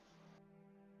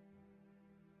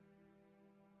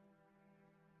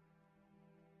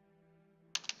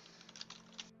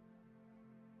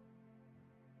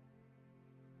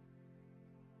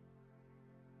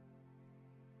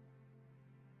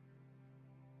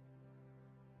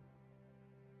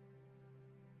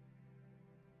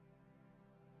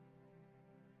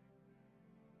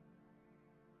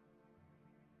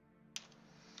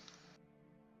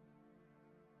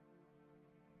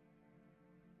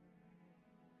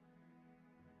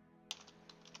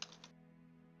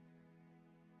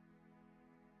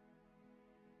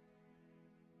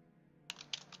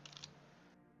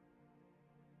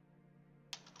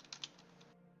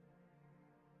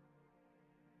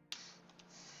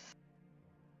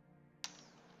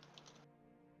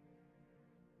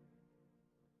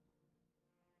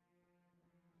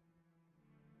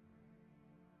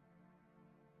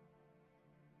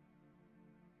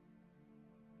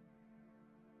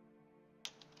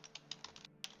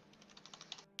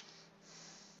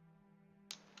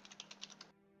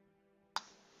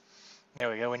 There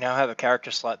we go. We now have a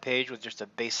character slot page with just a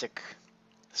basic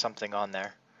something on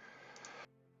there.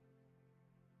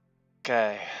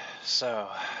 Okay, so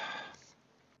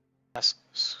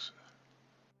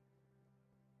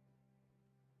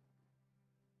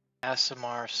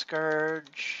Asimar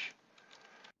Scourge.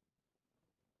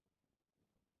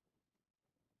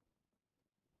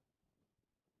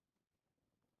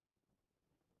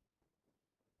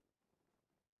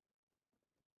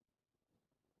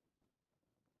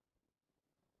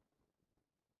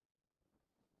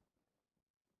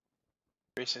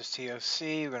 Races TOC,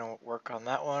 we're going to work on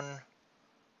that one.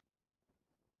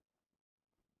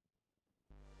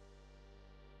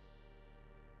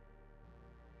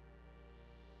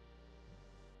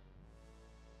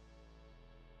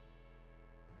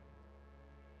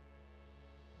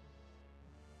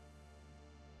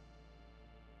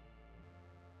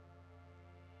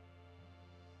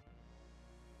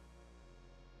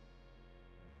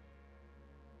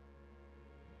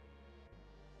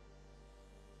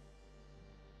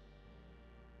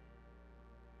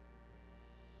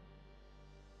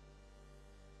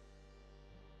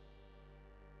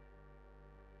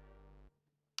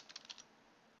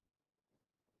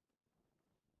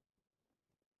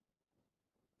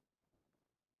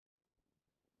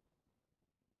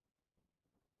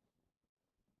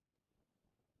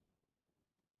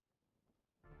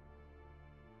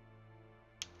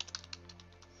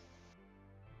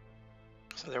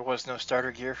 So there was no starter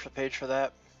gear for the page for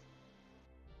that.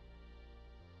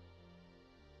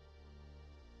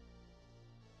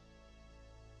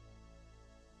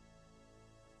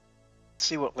 Let's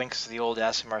see what links to the old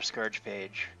Asimar Scourge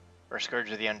page, or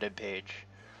Scourge of the Undead page.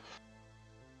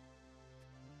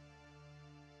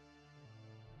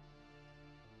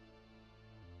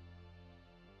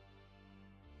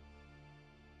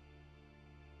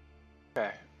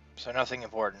 Okay, so nothing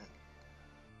important.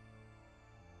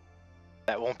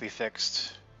 That won't be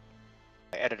fixed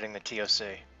by editing the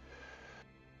TOC.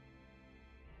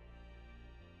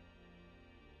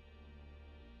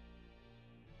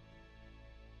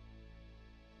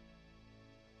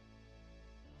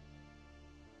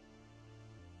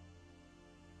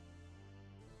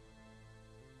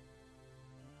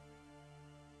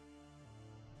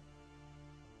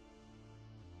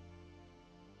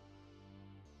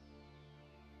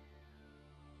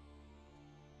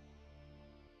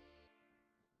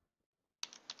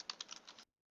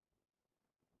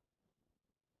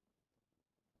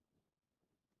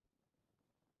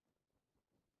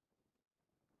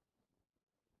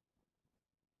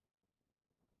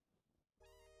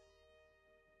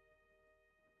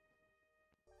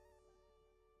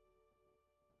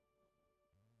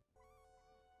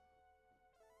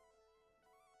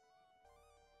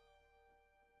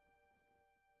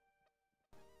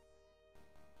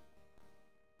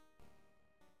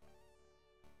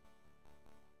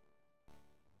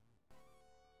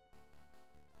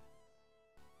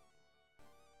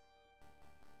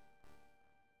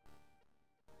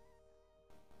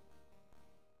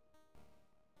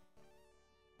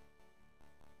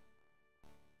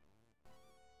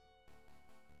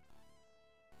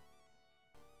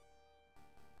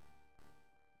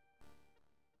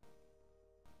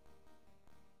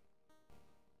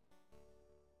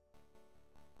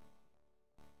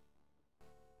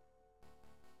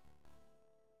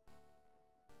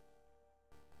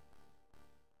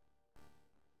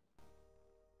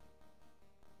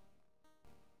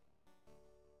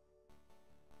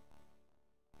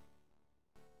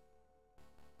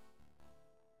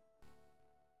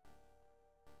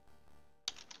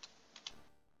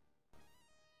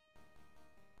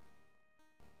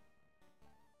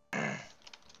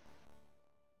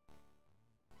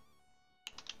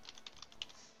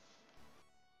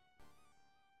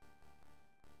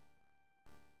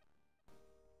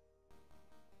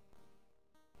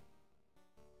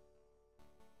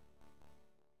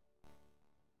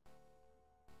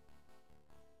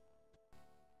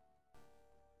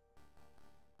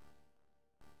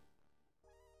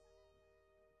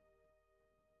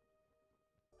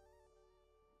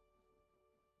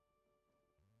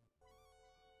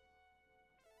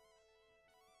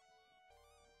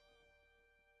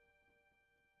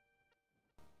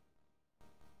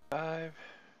 5,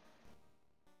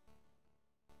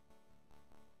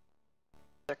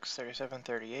 6, 37,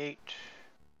 38,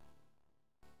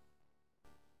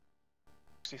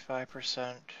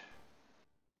 65%.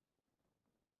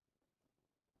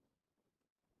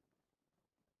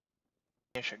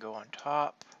 It should go on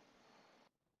top.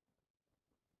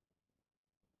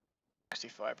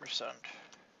 65%.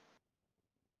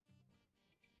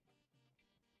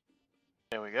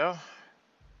 There we go.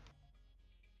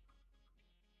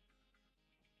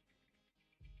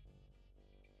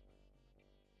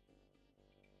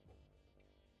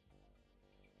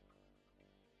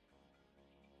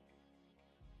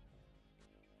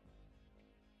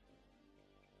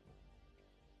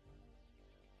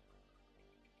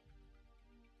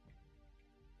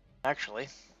 Actually,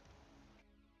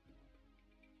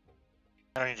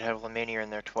 I don't need to have Lemanier in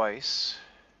there twice.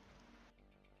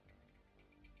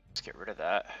 Let's get rid of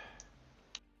that.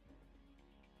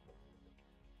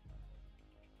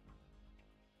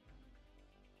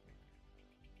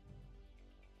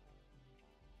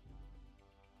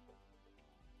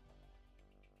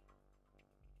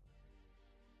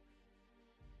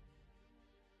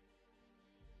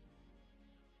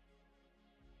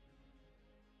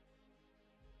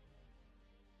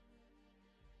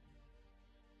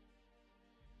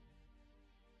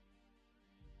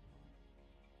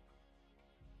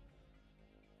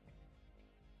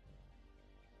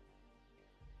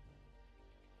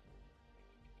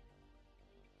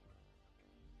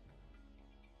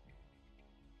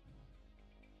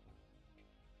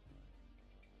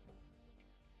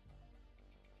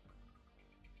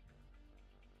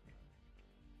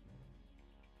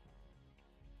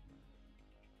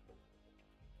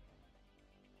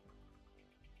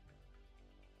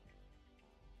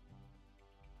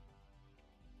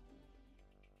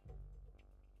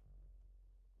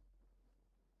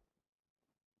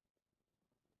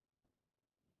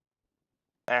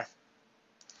 There.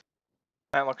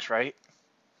 That looks right.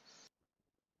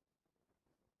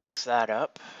 Fix that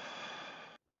up.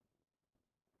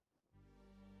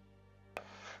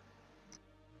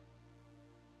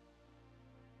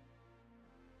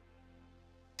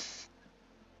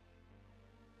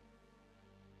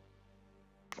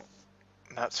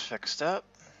 That's fixed up.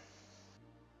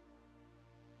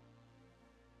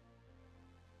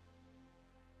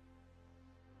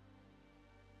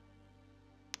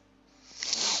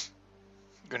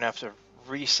 Gonna have to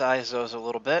resize those a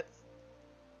little bit.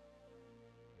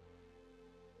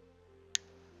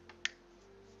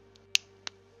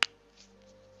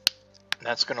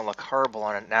 That's gonna look horrible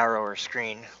on a narrower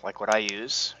screen, like what I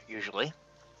use usually.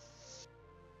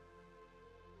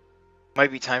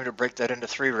 Might be time to break that into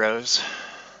 3 rows.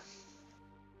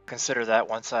 Consider that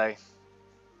once it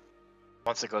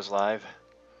goes live.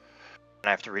 And I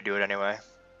have to redo it anyway.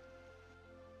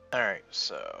 Alright,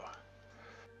 so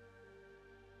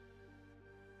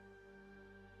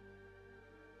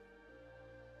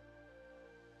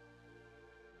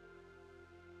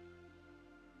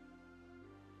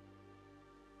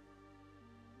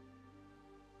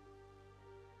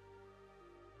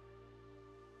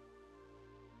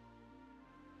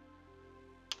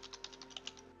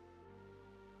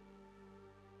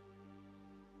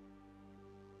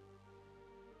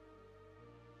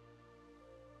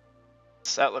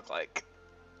what's that look like?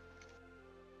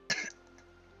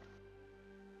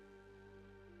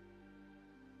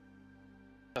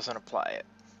 Doesn't apply it.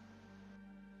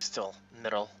 Still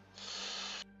middle.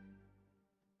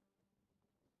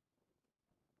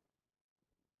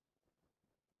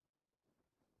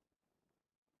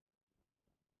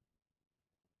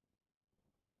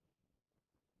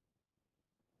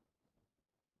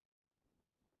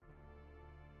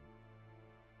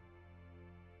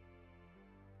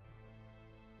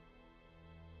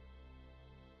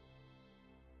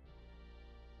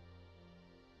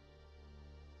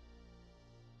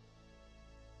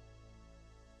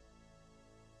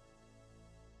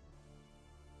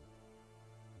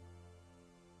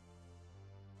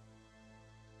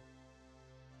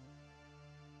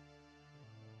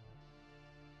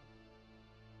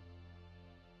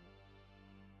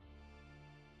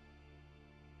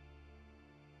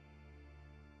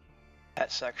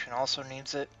 That section also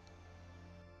needs it.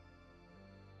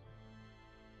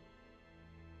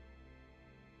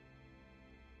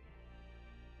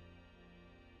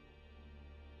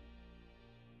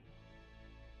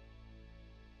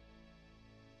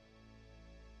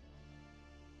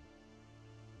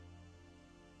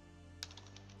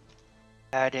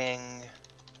 Adding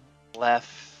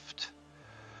left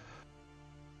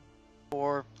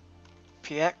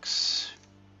 4px.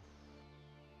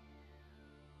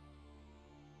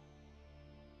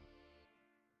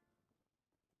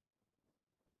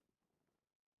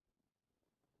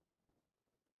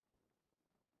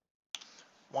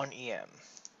 One EM.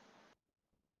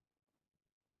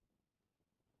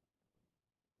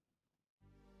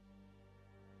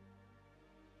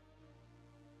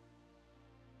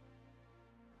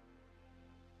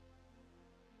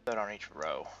 That on each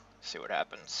row. See what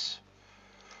happens.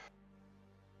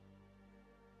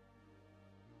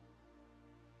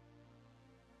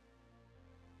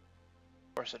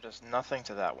 Of course, it does nothing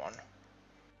to that one.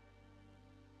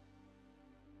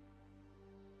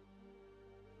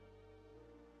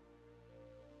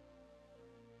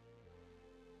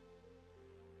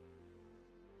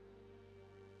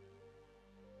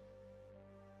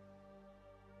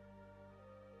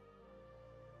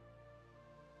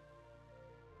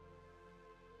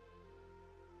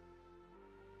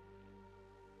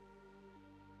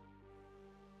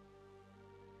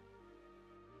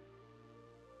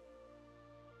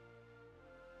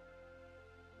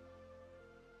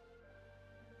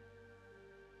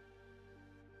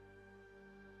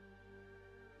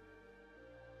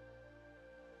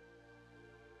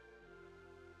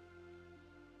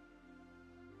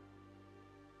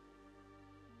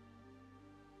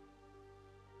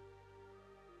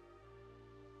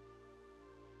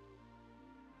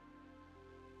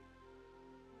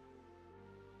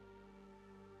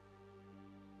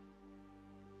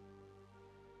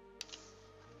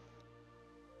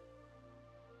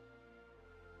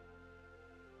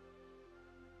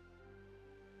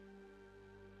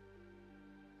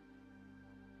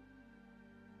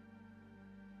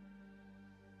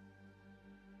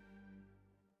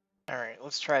 Alright,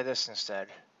 let's try this instead.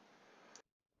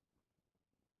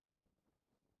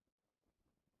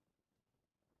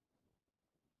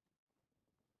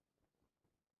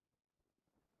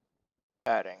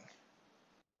 Adding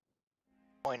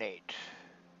 0.8.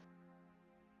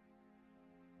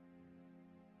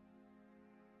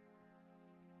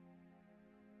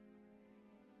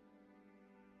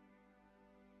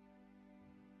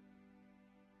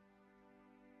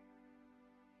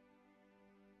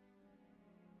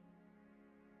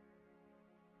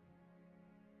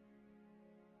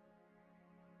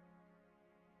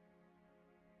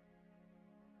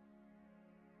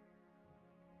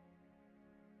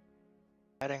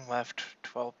 Adding left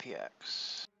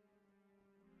 12px.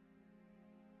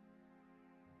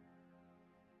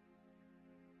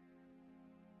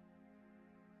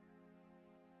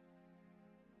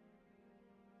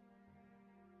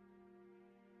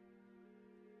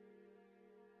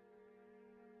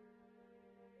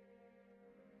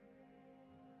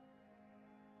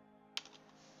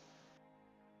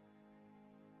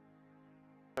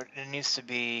 But it needs to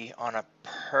be on a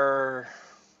per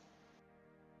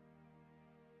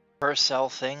cell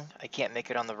thing. I can't make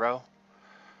it on the row.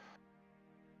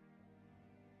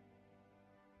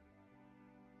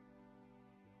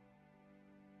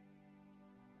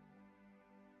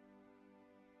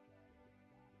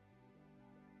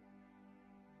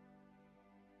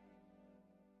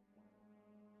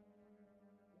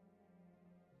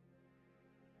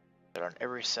 But on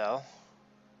every cell.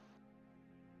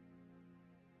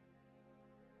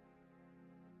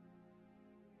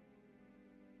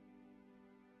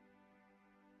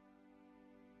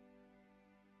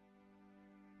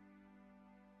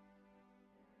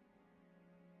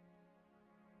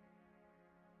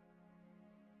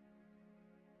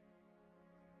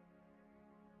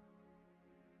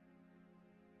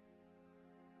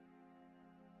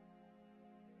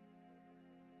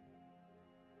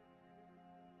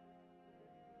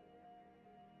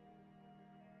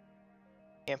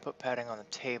 Can't put padding on the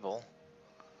table.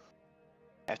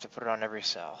 I have to put it on every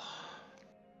cell.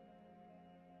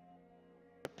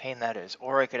 What a pain that is.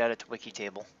 Or I could add it to wiki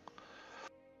table.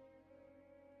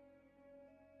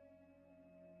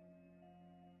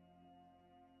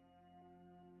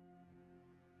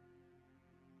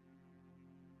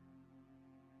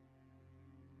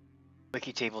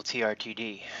 Wiki table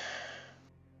TRTD.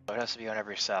 So it has to be on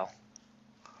every cell.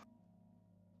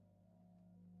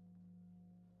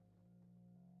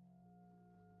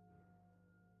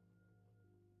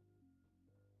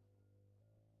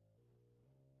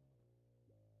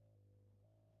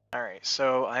 Alright,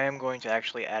 so I am going to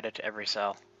actually add it to every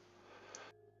cell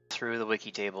through the wiki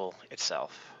table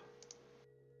itself.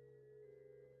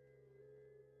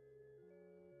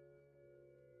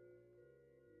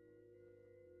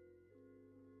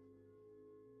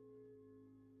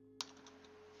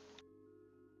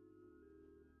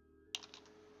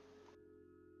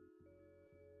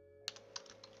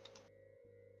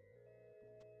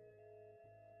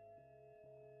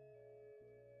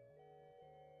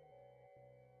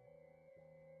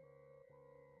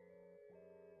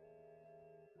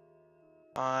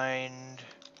 Find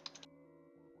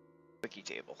wiki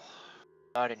table.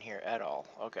 Not in here at all.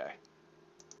 Okay.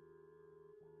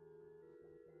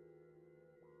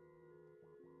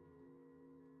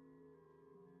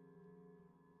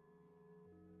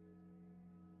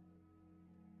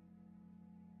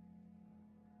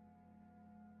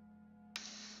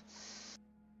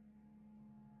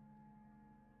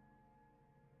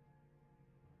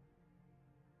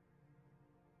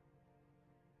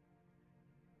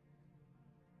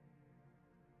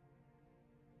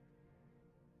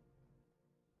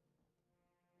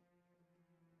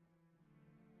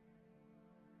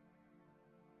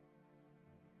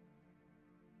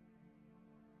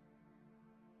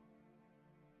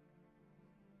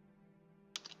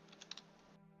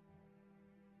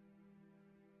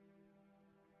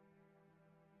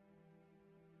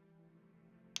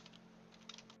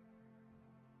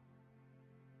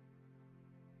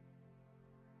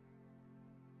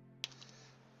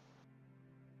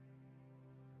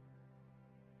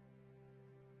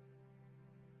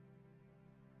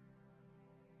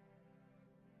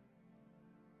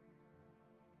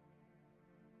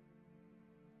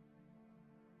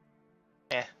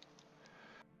 Eh.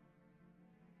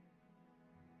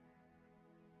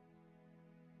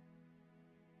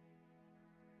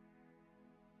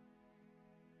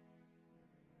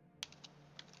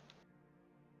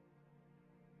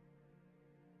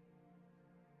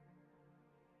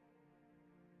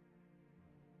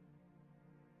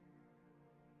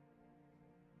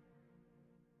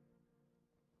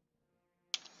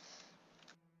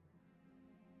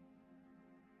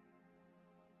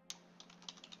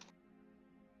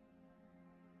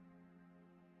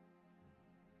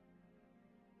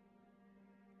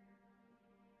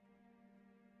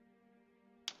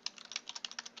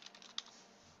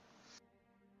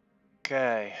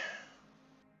 Okay.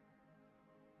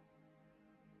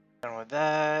 Done with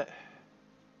that.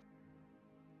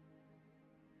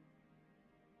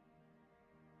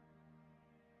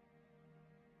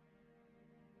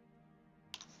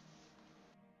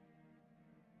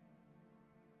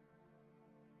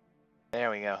 There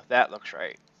we go. That looks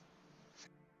right.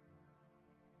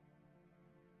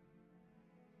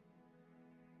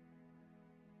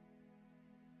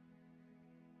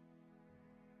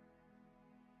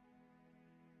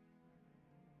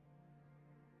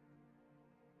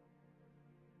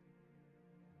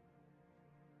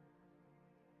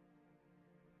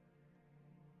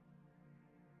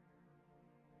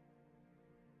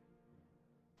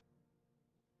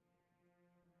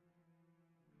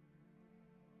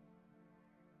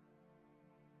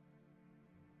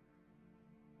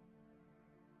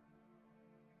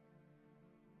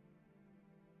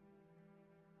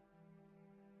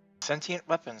 Sentient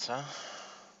weapons, huh?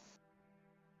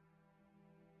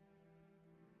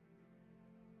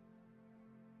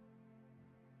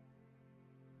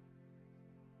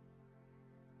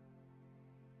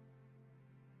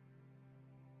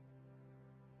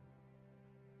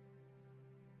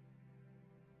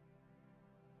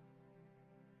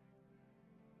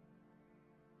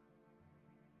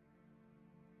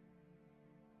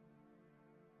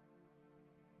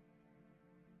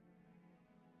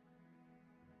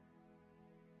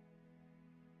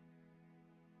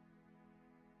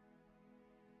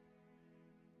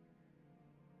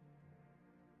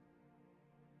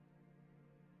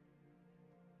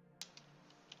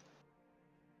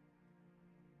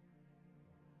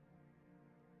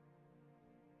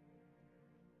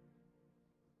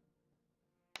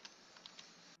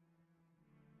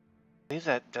 I believe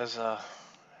that does Astral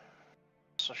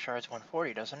Shards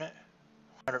 140, doesn't it?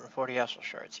 140 Astral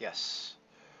Shards, yes.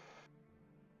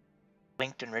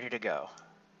 Linked and ready to go.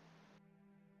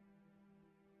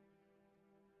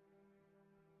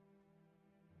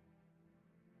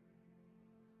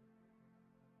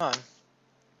 Come on.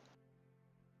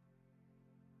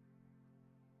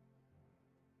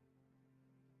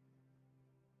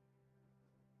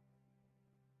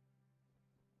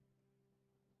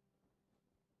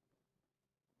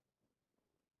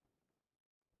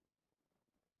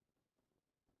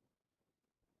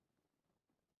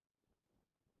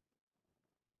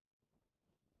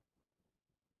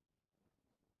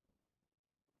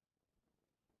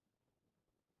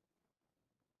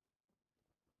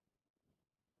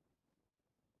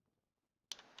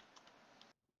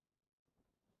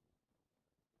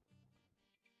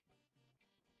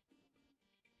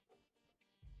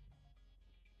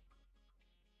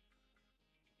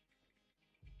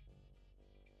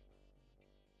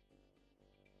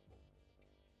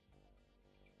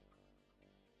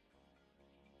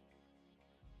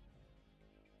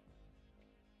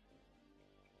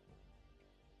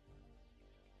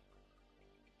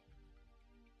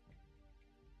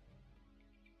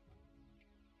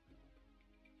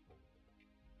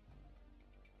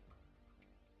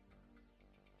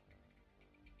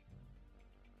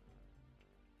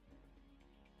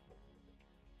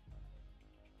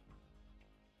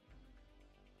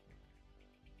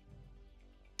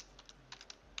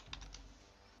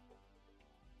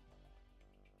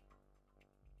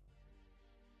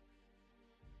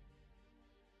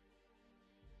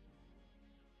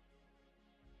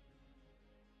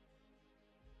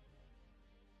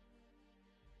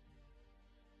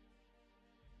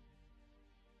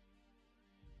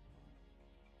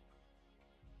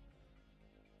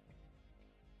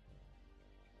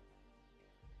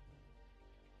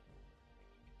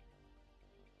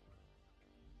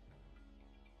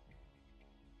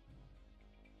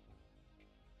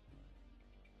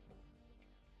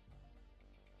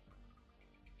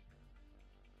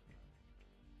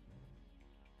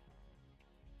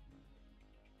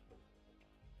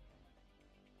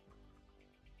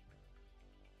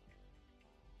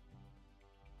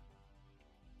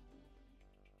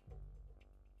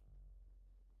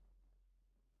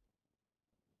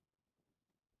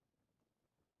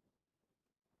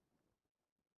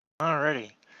 Alrighty.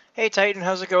 Hey Titan,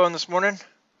 how's it going this morning?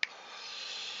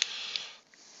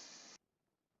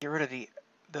 Get rid of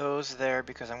those there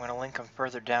because I'm going to link them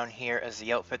further down here as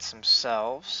the outfits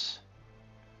themselves.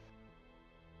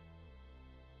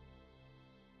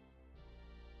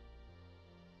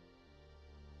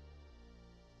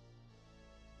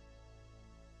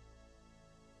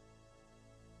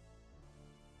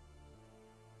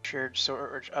 Shared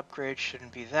storage upgrade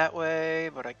shouldn't be that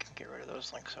way, but I can get rid of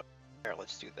those links up there.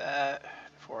 Let's do that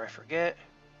before I forget.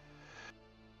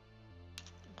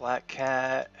 Black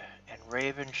Cat and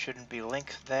Raven shouldn't be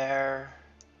linked there.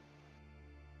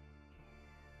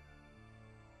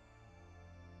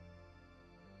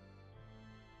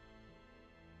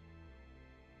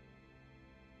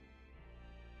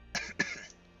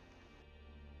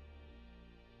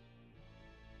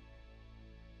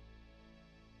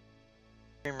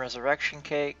 Resurrection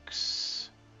cakes.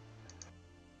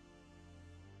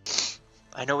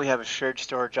 I know we have a shared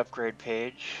storage upgrade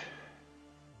page.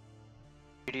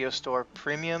 Video store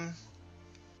premium.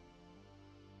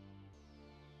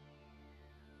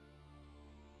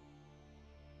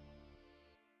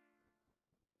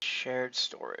 Shared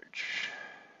storage.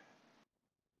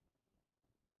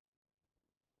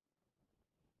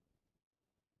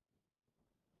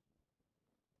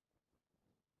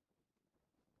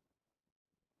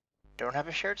 Don't have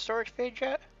a shared storage page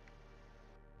yet?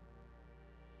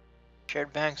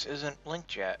 Shared banks isn't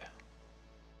linked yet.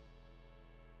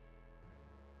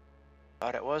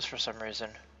 Thought it was for some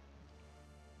reason.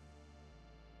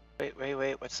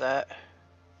 Wait, what's that?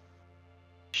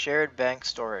 Shared bank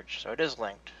storage, so it is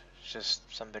linked. It's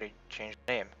just somebody changed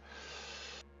the name.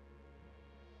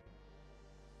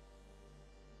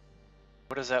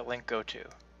 What does that link go to?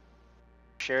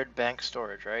 Shared bank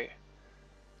storage, right?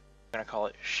 I'm gonna call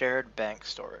it shared bank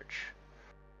storage.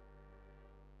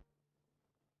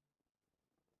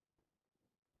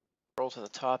 Scroll to the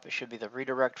top, it should be the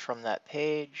redirect from that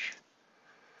page.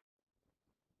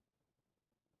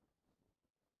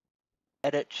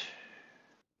 Edit.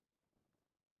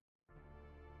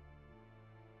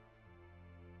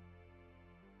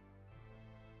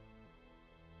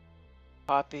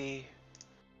 Copy.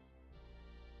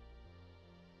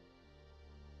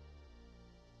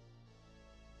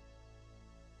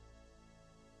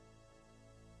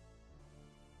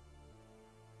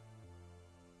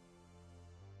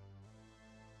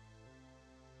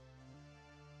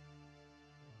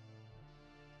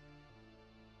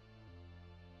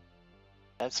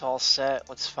 That's all set.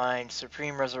 Let's find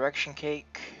Supreme Resurrection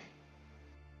Cake.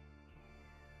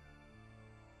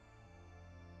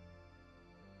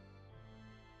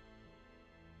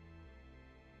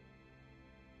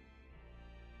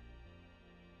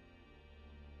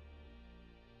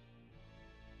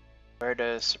 Where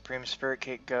does Supreme Spirit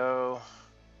Cake go?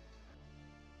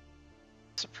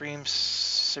 Supreme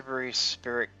Siberi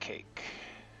Spirit Cake.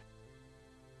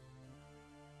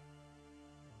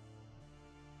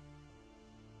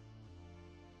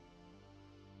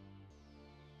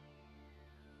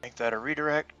 Make that a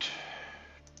redirect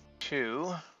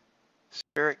to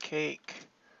Spirit Cake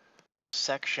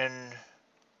section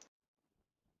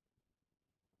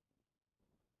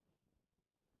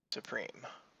Supreme.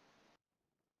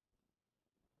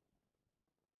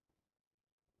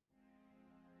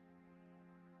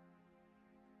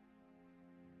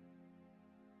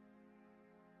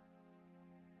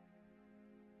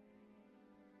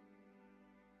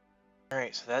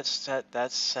 Alright, so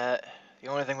that's set. The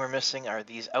only thing we're missing are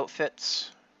these outfits,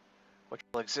 which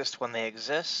will exist when they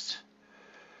exist.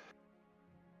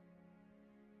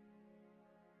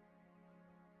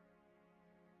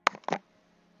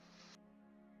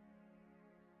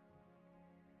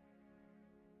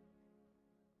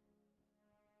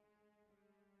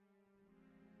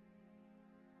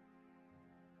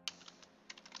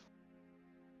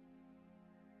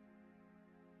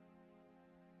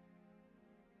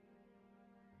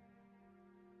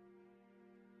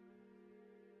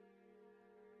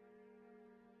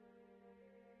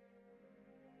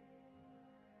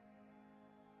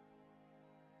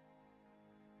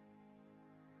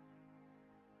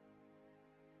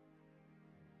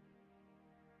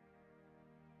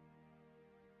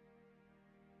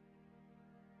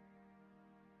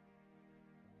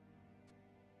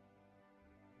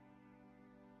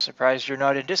 Surprised you're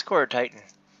not in Discord, Titan.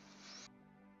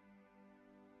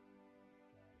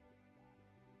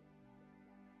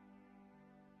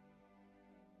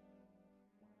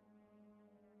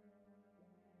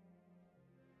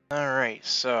 Alright,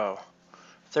 so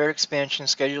third expansion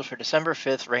scheduled for December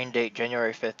 5th, rain date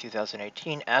January 5th,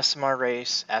 2018. Aasimar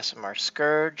race, Aasimar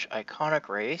Scourge, Iconic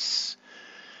race,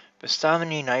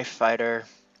 Bastamini Knife Fighter,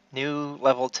 New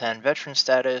level 10 veteran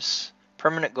status.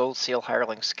 Permanent gold seal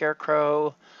hireling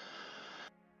scarecrow.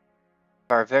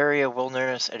 Bavaria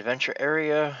Wilderness Adventure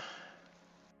Area.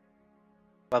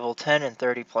 Level 10 and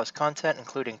 30 plus content,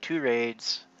 including 2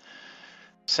 raids.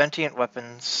 Sentient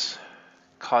weapons.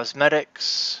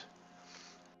 Cosmetics.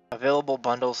 Available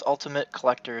bundles, Ultimate,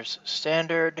 Collector's,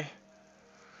 Standard.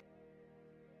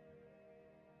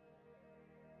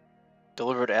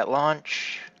 Delivered at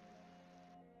launch.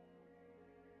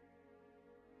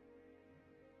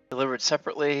 Delivered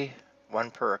separately,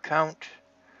 1 per account.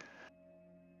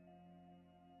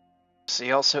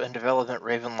 See also in development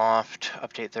Ravenloft,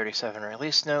 Update 37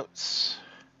 release notes.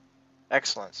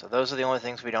 Excellent, so those are the only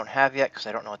things we don't have yet because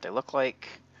I don't know what they look like.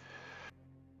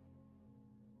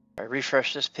 If I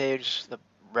refresh this page, the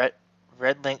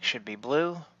red link should be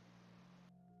blue.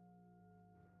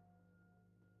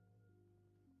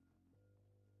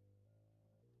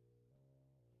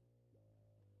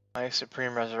 My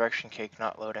Supreme Resurrection Cake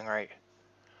not loading right.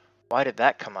 Why did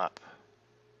that come up?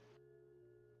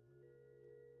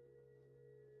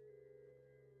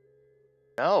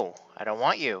 No, I don't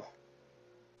want you.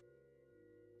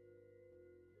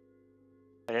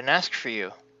 I didn't ask for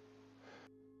you.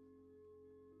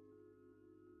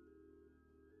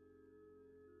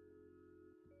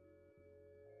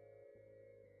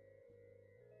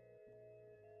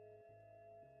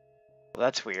 Well,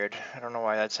 that's weird. I don't know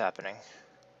why that's happening.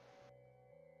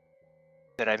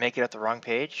 Did I make it at the wrong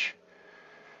page?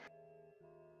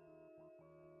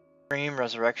 Supreme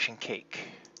Resurrection Cake.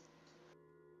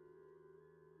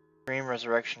 Supreme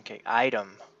Resurrection Cake.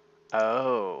 Item.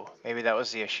 Oh, maybe that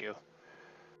was the issue.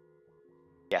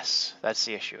 Yes, that's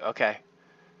the issue. Okay.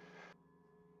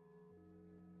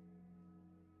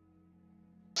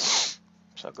 So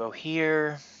I'll go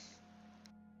here.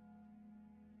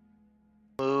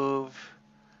 Move.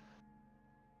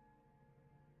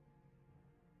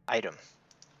 Item.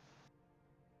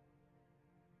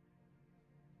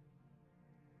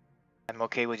 I'm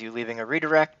okay with you leaving a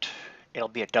redirect. It'll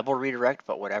be a double redirect,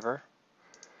 but whatever.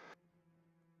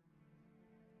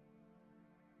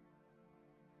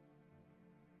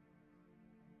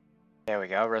 There we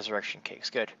go. Resurrection Cake's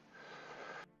good.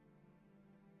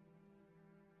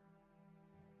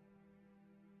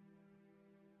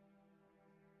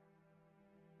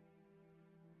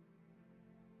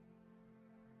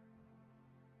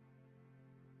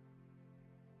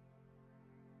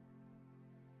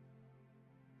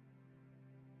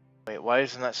 Wait, why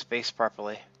isn't that spaced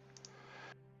properly?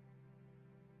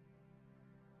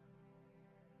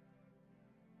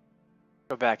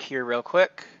 Go back here real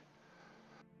quick.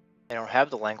 They don't have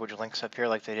the language links up here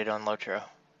like they did on Lotro.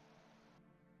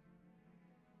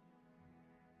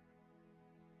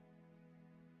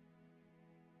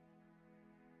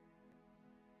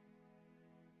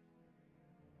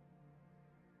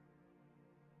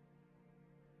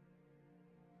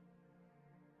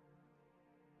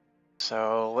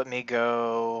 So let me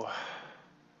go.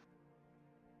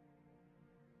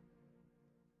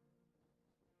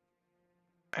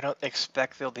 I don't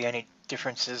expect there'll be any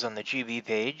differences on the GB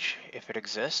page, if it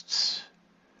exists.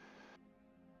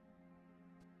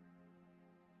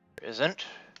 There isn't.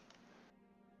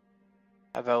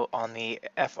 How about on the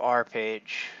FR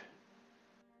page?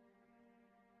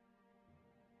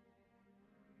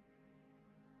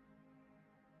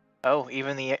 Oh,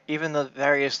 even the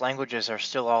various languages are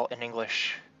still all in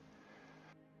English.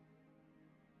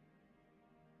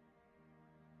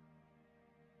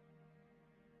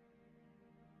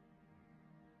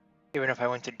 Even if I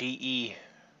went to DE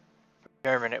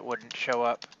German, it wouldn't show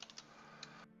up.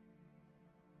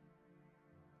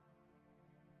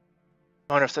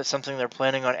 I wonder if that's something they're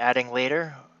planning on adding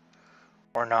later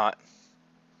or not.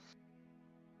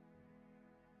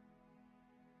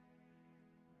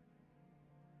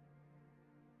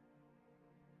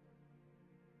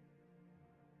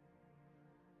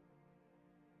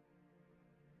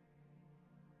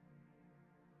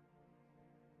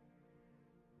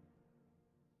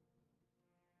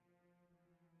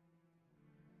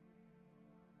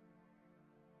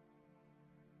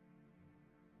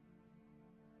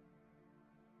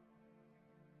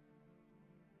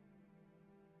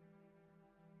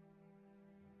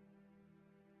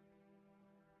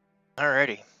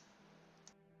 Alrighty.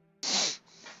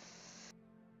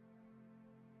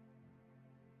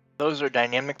 Those are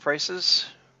dynamic prices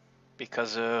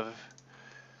because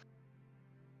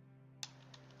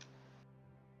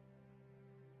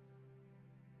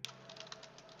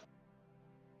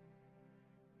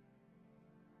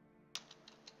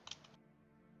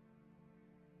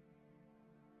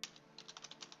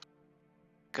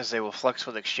they will flex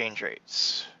with exchange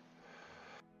rates.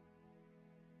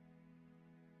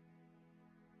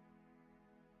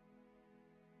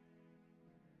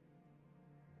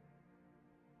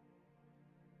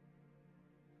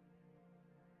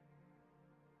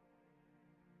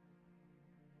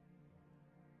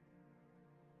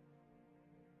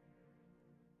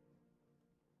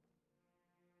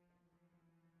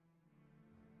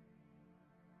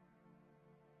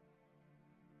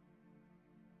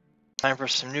 Time for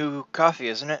some new coffee,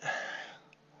 isn't it?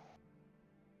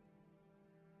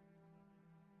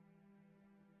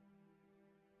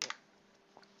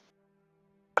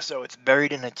 So it's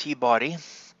buried in a tea body.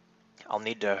 I'll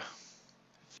need to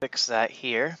fix that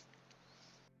here.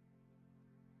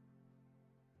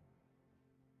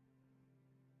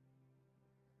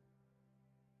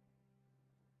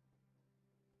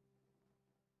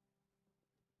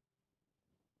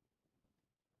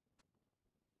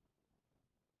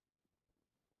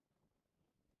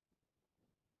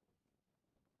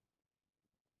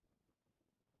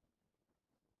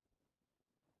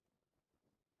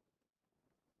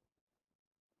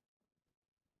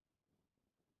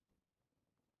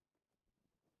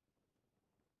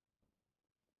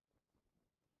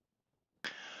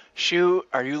 Shue,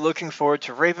 are you looking forward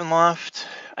to Ravenloft?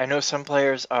 I know some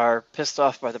players are pissed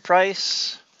off by the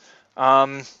price.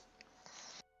 Lotro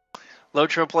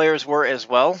players were as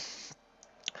well,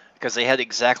 because they had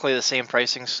exactly the same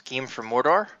pricing scheme for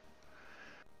Mordor.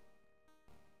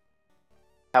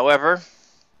 However,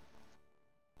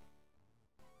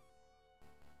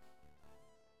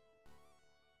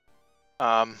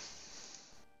 I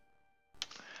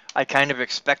kind of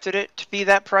expected it to be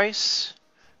that price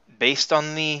based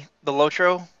on the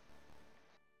Lotro.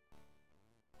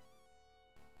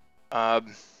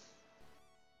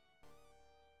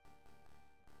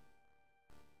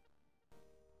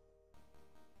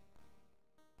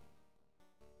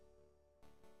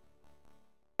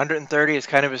 is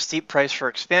kind of a steep price for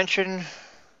expansion,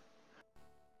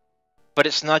 but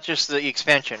it's not just the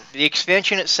expansion. The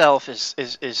expansion itself is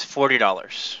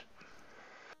 $40.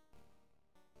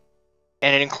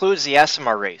 And it includes the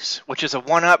Aasimar race, which is a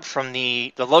one-up from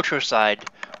the Lotro side,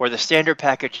 where the standard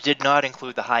package did not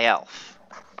include the High Elf.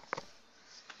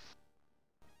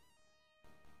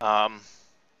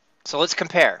 So let's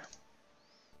compare.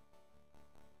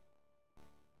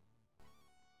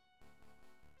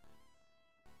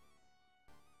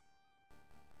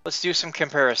 Let's do some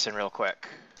comparison real quick.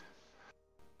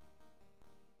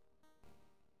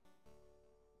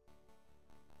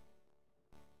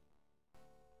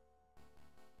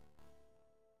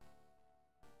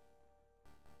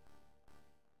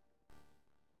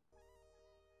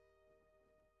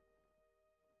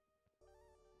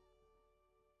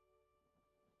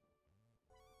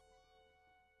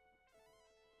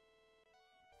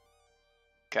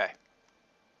 Okay.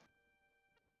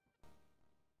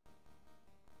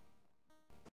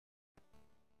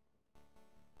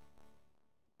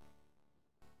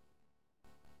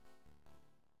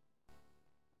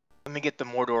 Let me get the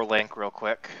Mordor link real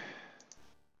quick.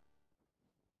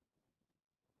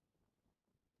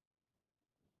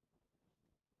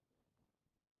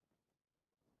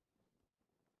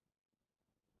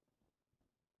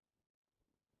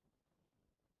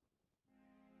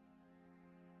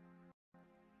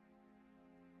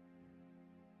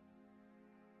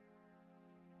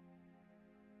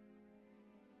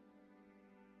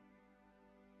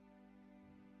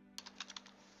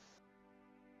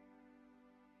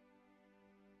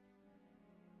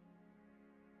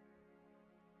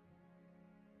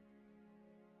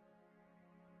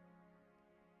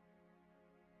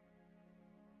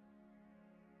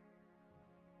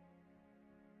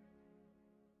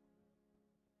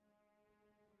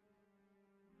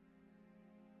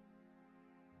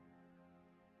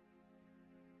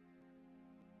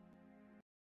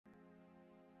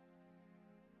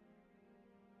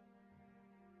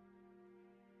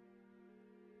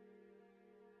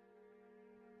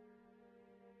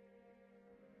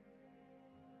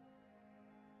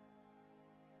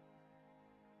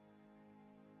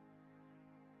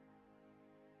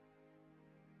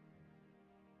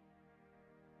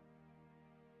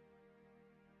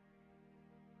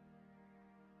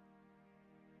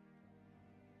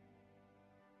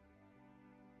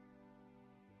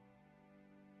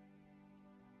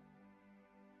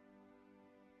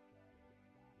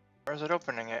 Where is it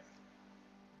opening it?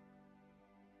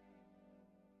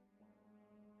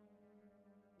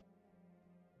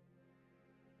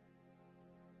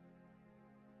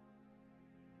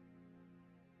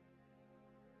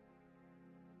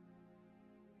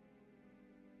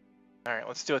 All right,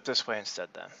 let's do it this way instead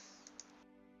then.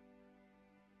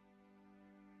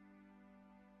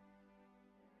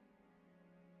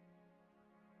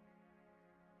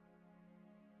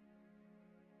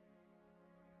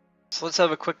 So let's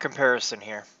have a quick comparison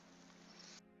here.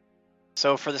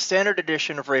 So for the standard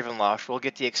edition of Ravenloft, we'll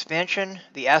get the expansion,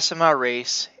 the Aasimar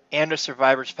race, and a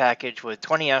survivors package with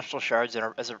 20 astral shards in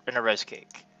a res cake.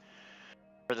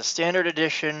 For the standard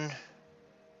edition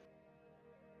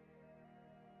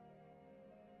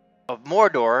of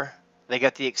Mordor, They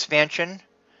got the expansion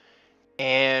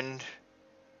and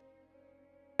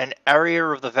an area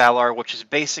of the Valar, which is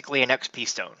basically an XP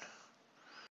stone.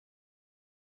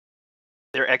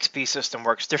 Their XP system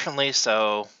works differently,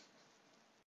 so...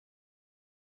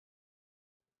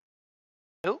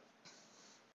 Oh.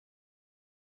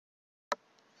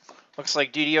 Looks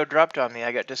like DDO dropped on me.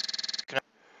 I got disconnected.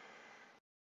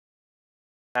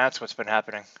 That's what's been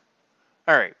happening.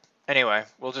 Alright. Anyway,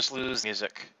 we'll just lose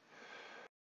music.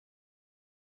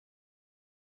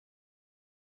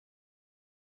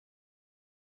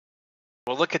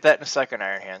 We'll look at that in a second,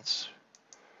 Iron Hands.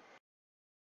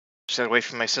 Just gotta wait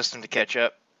for my system to catch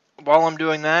up. While I'm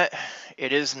doing that,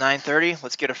 it is 9:30.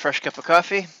 Let's get a fresh cup of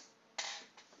coffee.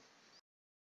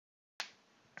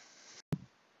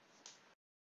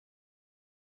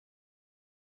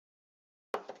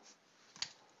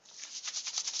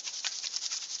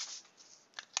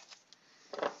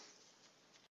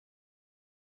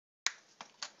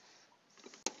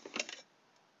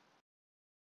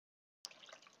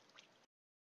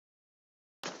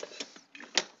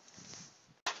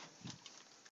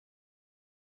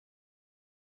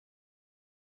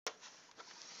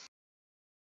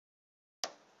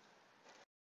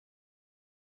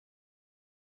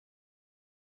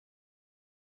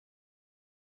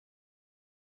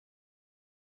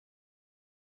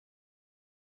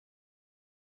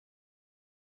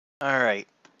 Alright.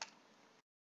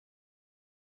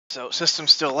 So,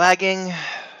 system's still lagging.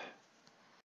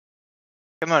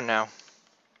 Come on now.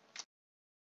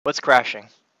 What's crashing?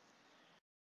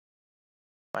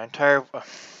 My entire...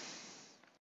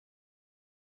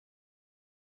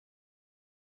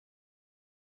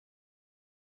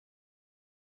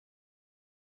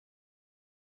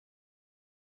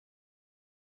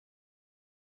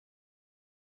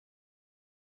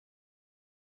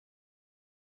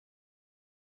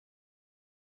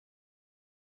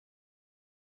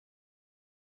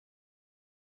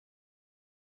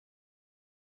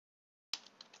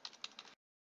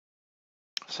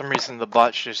 For some reason the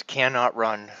bot just cannot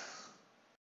run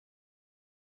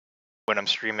when I'm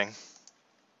streaming.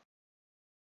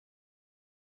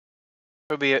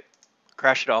 So be it.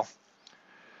 Crash it all.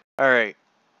 Alright.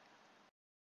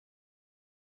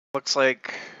 Looks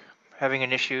like I'm having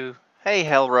an issue. Hey,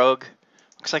 Hell Rogue.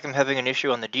 Looks like I'm having an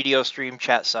issue on the DDO stream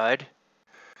chat side.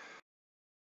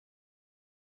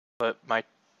 But my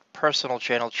personal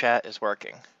channel chat is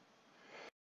working.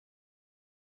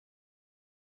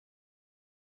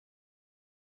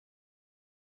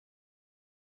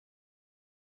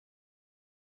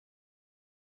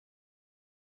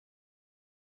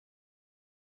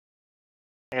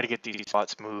 I gotta get these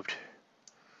spots moved.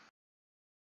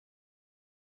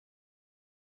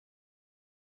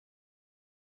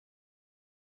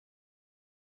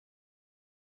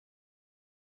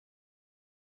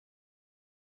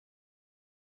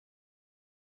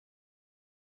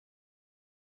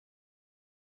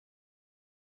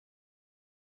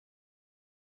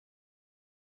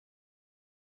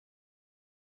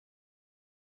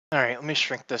 Alright, let me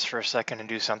shrink this for a second and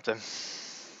do something.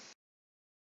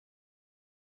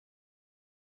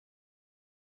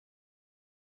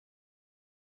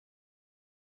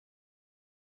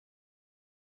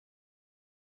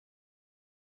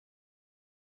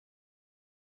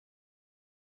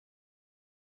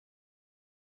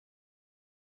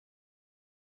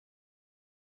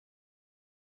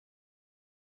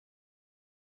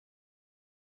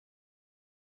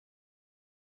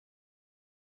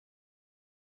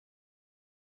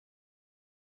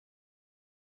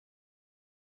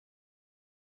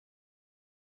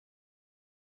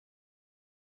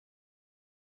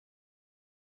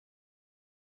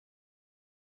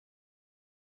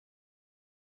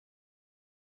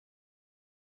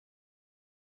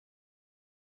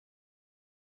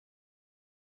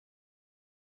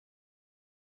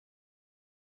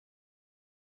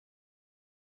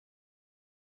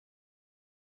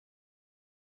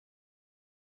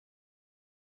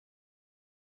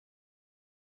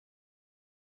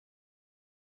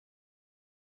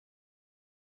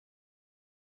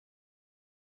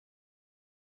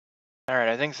 Alright,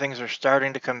 I think things are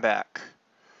starting to come back.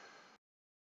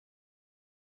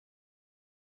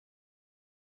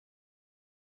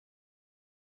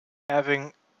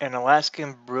 Having an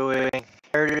Alaskan Brewing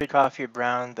Heritage Coffee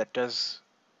Brown that does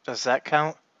that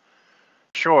count?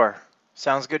 Sure,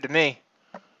 sounds good to me.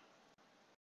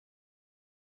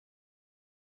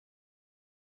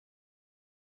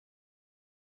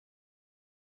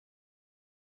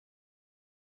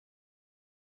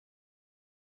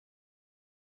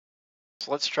 So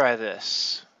let's try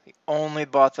this. The only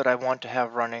bot that I want to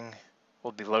have running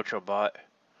will be LochoBot.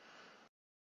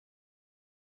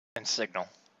 and signal.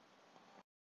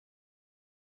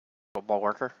 Football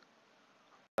worker.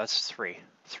 That's 3.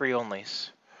 3 onlys.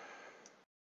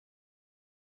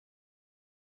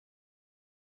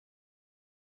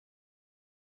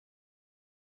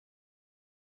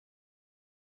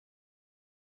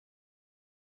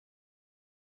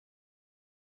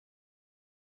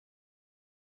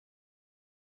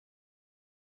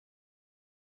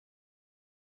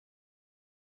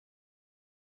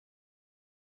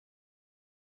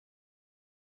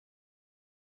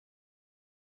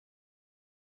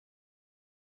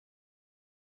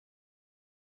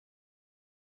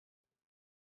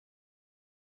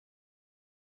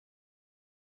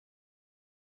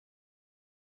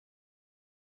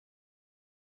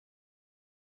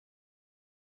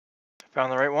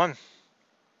 Found the right one.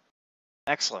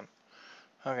 Excellent.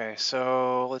 Okay,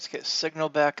 so let's get signal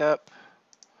back up.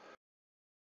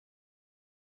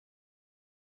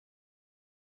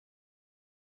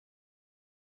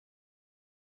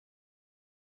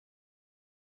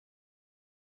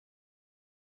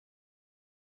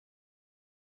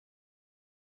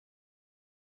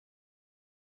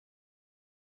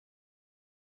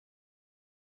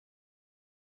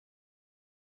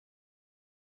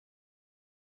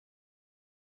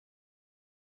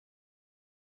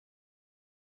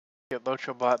 Get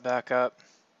LochoBot back up.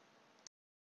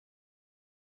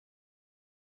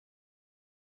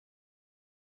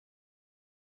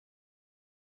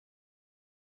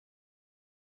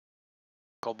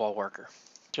 Goalball worker.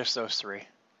 Just those 3.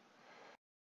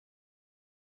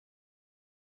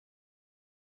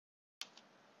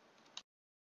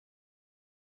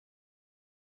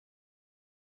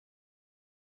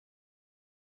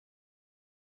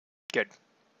 Good.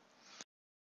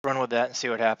 Run with that and see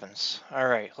what happens. All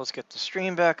right, let's get the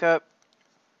stream back up.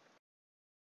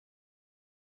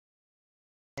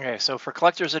 Okay, so for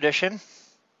Collector's Edition,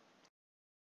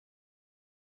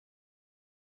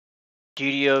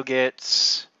 DDO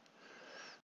gets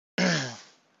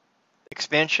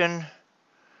expansion,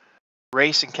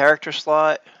 race and character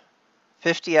slot,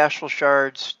 50 astral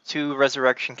shards, 2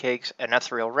 resurrection cakes, an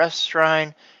ethereal rest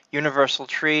shrine, universal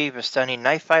tree, Vistani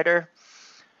knife fighter,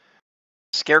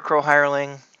 scarecrow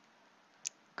hireling,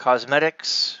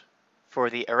 cosmetics for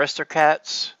the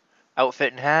aristocrats,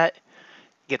 outfit and hat,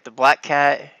 get the black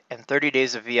cat, and 30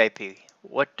 days of VIP.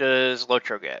 What does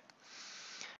Lotro get?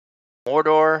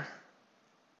 Mordor,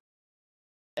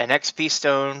 an XP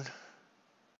stone.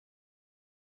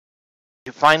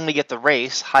 You finally get the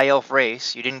race, High Elf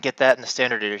race. You didn't get that in the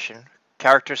standard edition.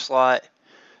 Character slot,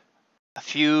 a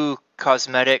few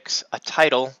cosmetics, a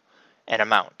title, and a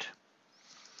mount.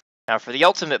 Now for the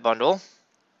ultimate bundle,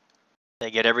 they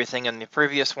get everything in the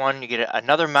previous one. You get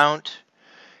another mount.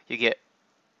 You get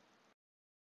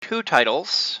 2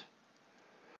 titles,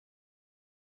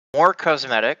 more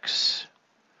cosmetics,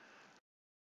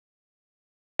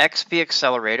 XP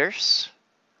accelerators,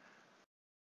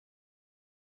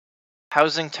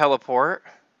 housing teleport,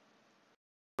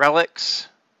 relics,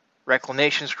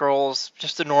 reclamation scrolls,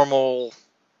 just the normal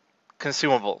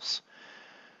consumables,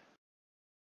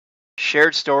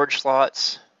 shared storage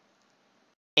slots,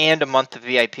 and a month of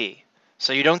VIP.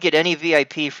 So you don't get any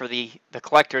VIP for the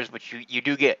collectors, but you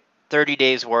do get 30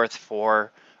 days worth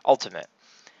for Ultimate.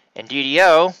 In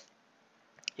DDO,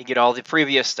 you get all the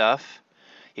previous stuff.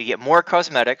 You get more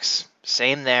cosmetics,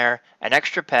 same there. An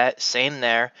extra pet, same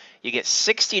there. You get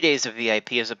 60 days of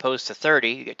VIP as opposed to 30.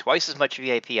 You get twice as much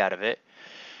VIP out of it.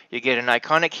 You get an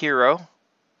iconic hero.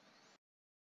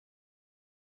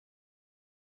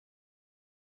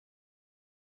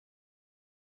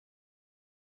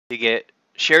 You get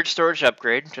shared storage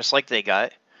upgrade, just like they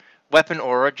got. Weapon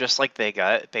aura, just like they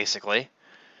got, basically.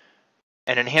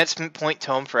 An enhancement point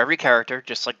tome for every character,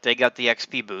 just like they got the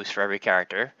XP boost for every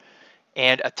character.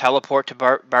 And a teleport to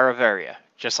Baravaria,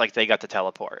 just like they got the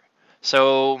teleport.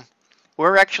 So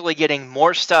we're actually getting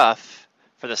more stuff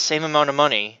for the same amount of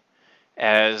money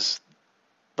as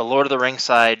the Lord of the Rings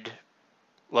side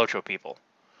Locho people.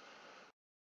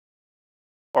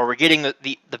 Or we're getting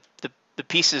the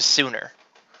pieces sooner.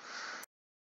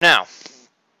 Now,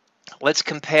 let's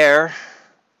compare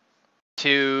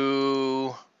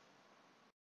to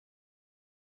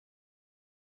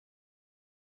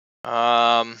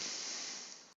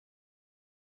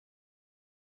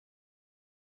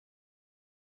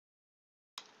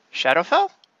Shadowfell?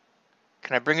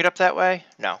 Can I bring it up that way?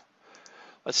 No.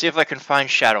 Let's see if I can find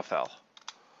Shadowfell.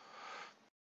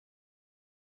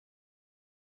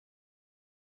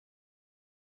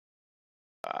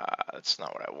 That's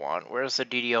not what I want. Where's the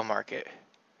DDO market?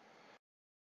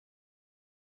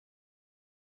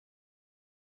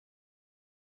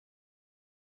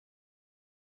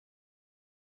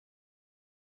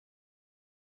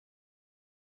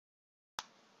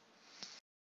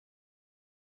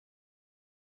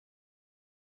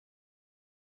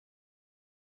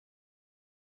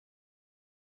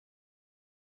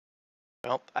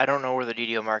 Well, I don't know where the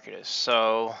DDO market is,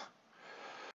 so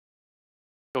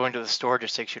going to the store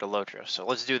just takes you to Lotro. So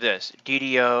let's do this.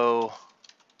 DDO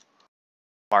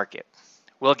market.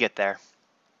 We'll get there.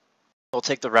 We'll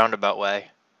take the roundabout way.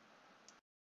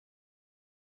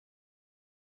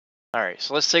 All right,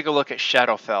 so let's take a look at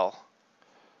Shadowfell.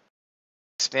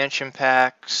 Expansion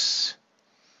packs.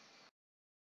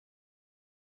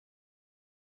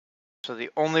 So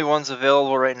the only ones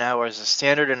available right now is the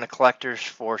standard and the collectors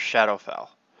for Shadowfell.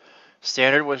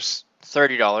 Standard was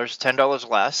 $30, $10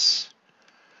 less.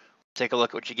 Take a look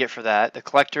at what you get for that. The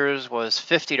collectors was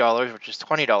 $50, which is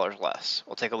 $20 less.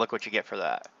 We'll take a look what you get for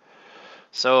that.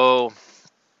 So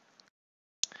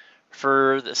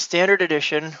for the standard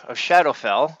edition of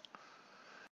Shadowfell,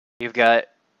 you got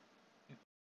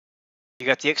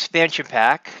the expansion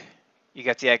pack, you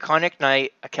got the iconic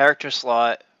knight, a character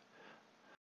slot,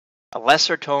 a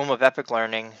lesser tome of epic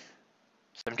learning,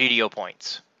 some DDO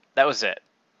points. That was it.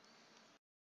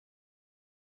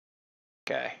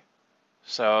 Okay,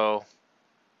 so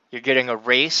you're getting a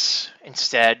race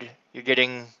instead. You're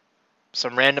getting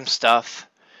some random stuff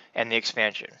and the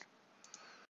expansion.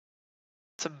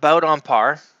 It's about on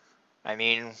par. I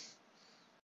mean,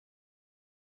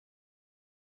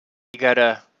 you got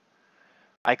a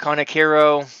iconic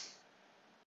hero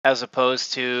as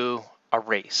opposed to a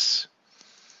race.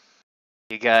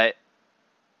 You got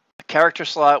a character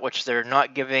slot, which they're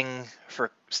not giving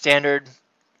for standard.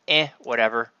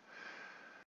 Whatever.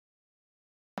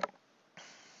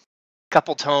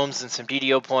 Couple tomes and some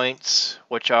DDO points,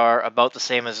 which are about the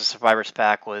same as a Survivor's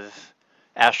Pack with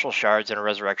Astral Shards and a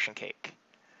Resurrection Cake.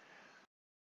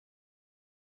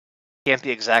 Can't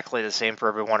be exactly the same for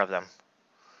every one of them.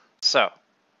 So,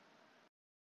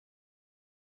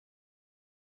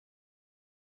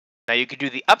 now you could do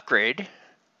the upgrade,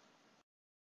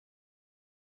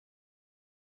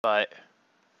 but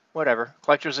whatever.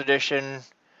 Collector's Edition,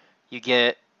 you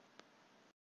get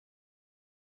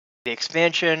the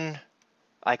expansion,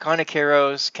 iconic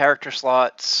heroes, character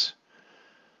slots,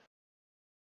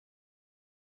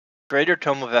 greater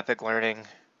tome of epic learning,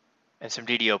 and some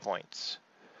DDO points.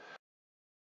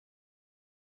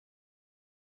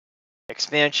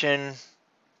 Expansion,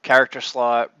 character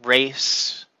slot,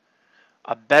 race,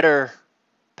 a better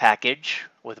package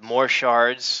with more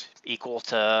shards equal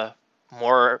to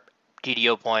more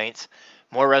DDO points,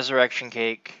 more resurrection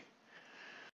cake,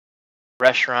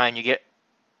 rest shrine. You get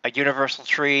a universal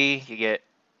tree, you get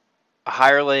a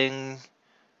hireling,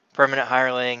 permanent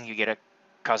hireling, you get a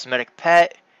cosmetic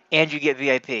pet, and you get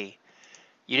VIP.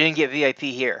 You didn't get VIP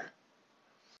here.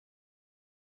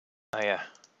 Oh yeah.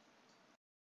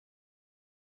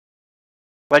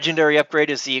 Legendary upgrade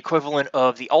is the equivalent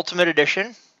of the Ultimate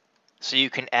Edition. So you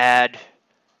can add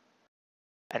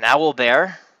an owl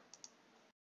bear.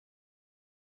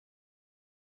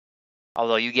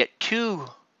 Although you get 2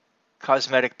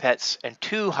 cosmetic pets and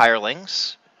 2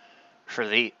 hirelings for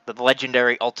the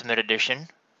Legendary Ultimate Edition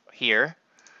here.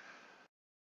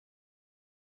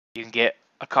 You can get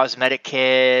a cosmetic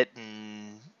kit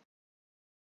and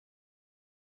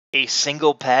a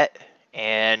single pet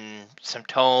and some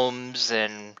tomes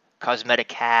and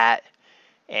cosmetic hat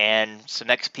and some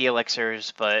XP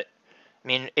elixirs, but I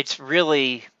mean, it's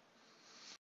really,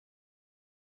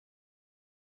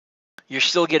 you're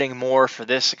still getting more for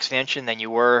this expansion than you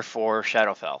were for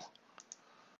Shadowfell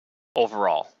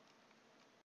overall.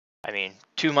 I mean,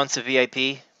 2 months of VIP,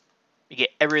 you get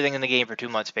everything in the game for 2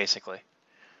 months basically.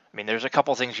 I mean, there's a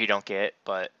couple things you don't get,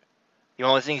 but the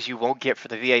only things you won't get for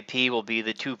the VIP will be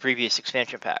the 2 previous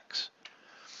expansion packs.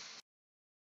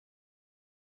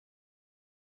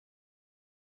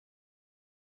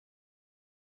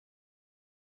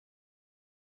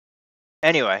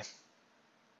 Anyway,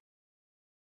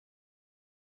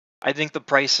 I think the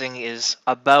pricing is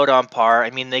about on par. I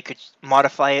mean, they could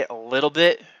modify it a little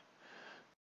bit,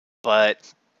 but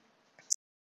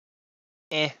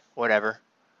whatever.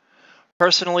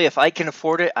 Personally, if I can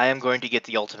afford it, I am going to get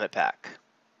the Ultimate Pack.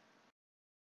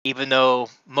 Even though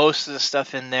most of the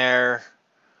stuff in there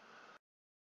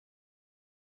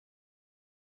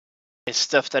is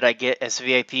stuff that I get as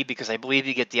VIP, because I believe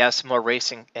you get the Asimov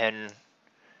Racing and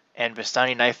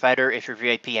Vistani Knife Fighter if you're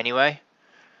VIP anyway.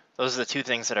 Those are the 2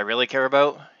 things that I really care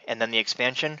about, and then the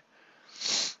expansion.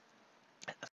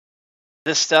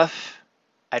 This stuff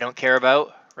I don't care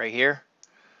about right here.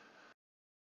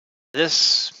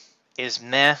 This is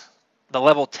meh. The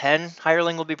level 10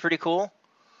 hireling will be pretty cool.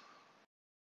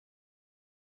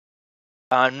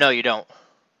 No, you don't.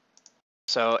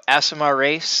 So Asimov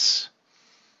Race.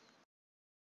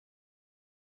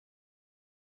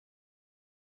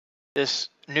 This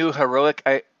new heroic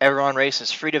Everon race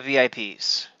is free to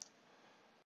VIPs.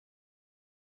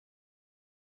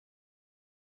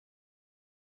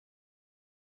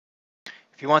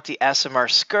 If you want the Aasimar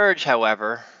Scourge,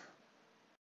 however,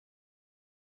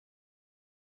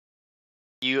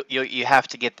 you have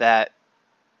to get that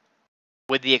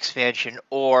with the expansion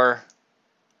or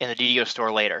in the DDO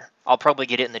store later. I'll probably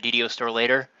get it in the DDO store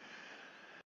later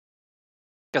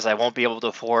because I won't be able to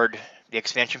afford the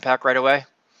expansion pack right away.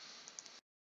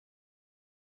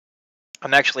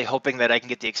 I'm actually hoping that I can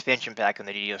get the expansion pack in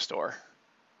the DDO store,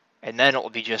 and then it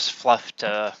will be just fluff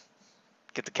to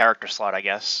get the character slot, I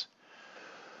guess.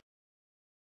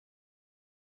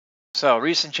 So,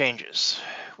 recent changes.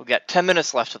 We've got 10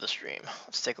 minutes left of the stream.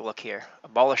 Let's take a look here.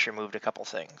 Abolisher moved a couple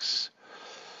things.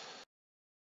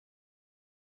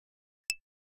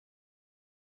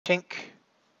 Tink.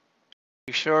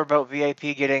 You sure about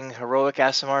VIP getting Heroic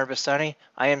Aasimar and Vistani?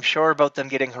 I am sure about them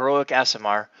getting Heroic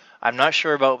Aasimar. I'm not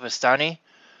sure about Vistani.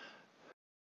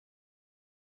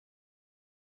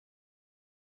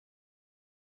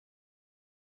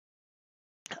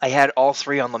 I had all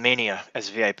three on Lamania as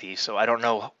VIP, so I don't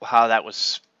know how that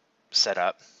was set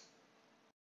up.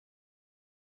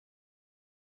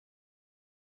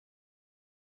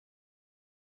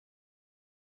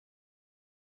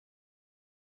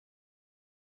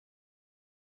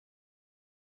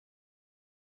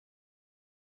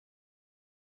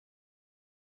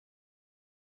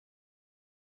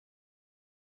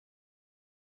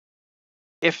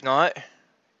 If not,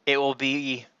 it will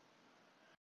be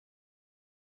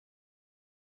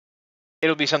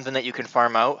something that you can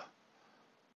farm out.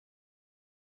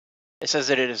 It says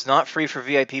that it is not free for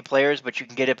VIP players, but you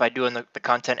can get it by doing the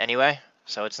content anyway,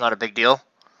 so it's not a big deal.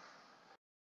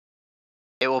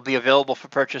 It will be available for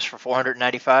purchase for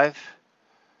 $495.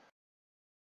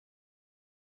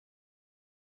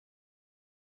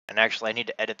 And actually, I need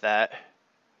to edit that.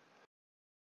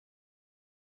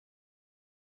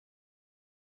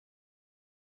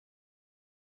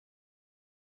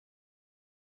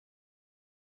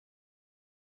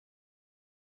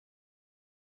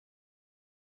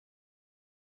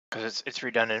 Because it's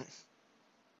redundant.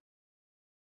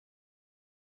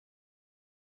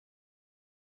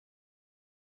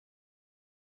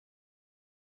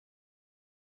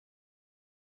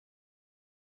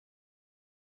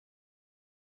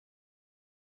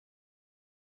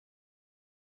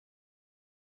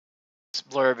 This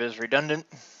blurb is redundant.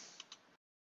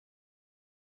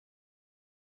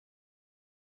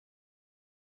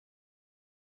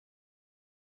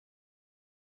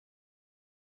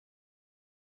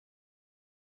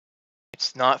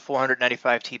 It's not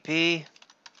 495 TP.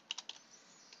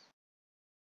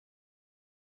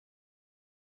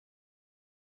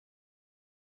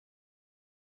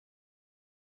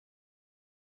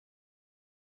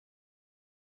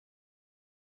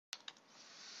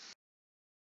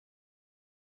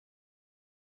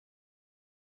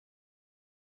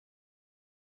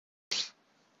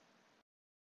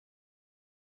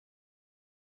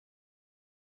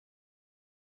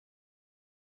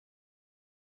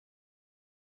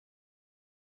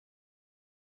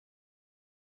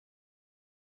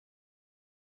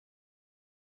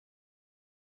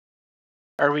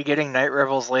 Are we getting Night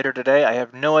Revels later today? I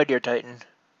have no idea, Titan.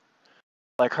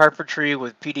 Like Harper Tree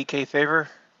with PDK favor?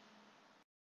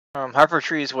 Harper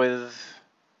Trees with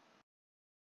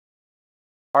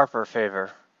Harper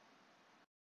favor.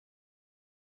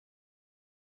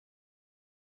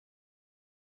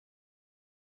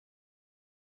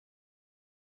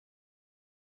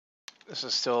 This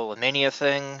is still a Mania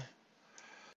thing.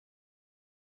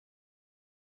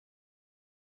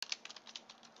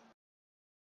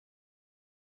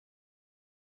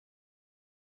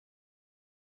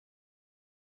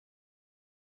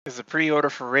 Is the pre-order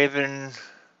for Raven?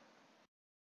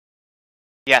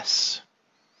 Yes.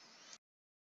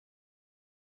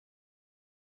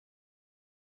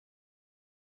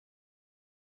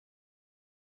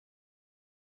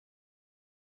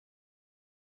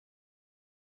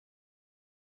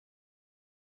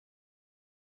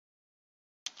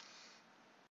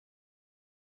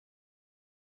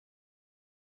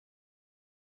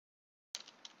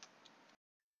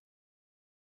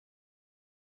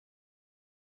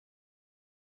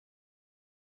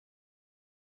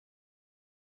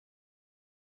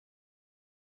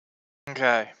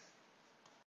 Okay.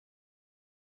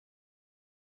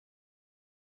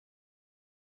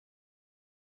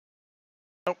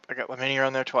 Nope, I got Lamania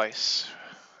on there twice.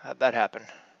 How'd that happen?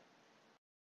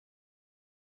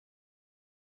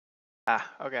 Ah,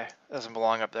 okay. Doesn't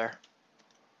belong up there.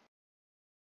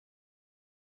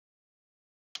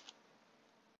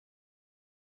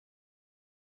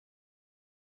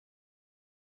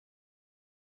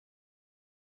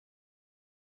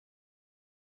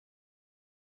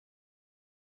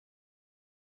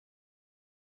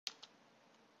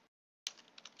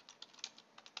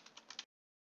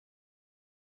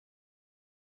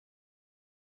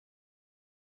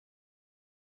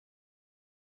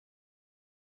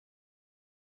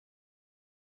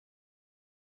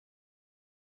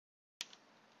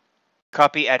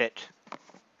 Copy, edit.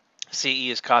 CE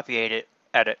is copy, edit,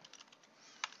 edit.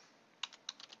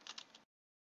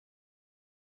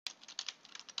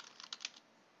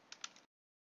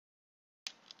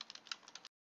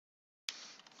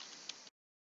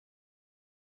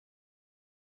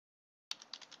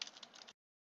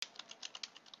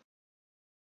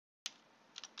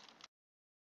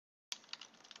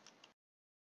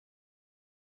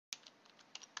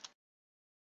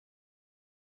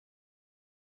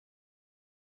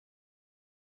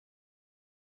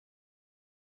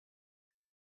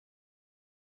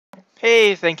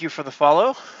 Hey, thank you for the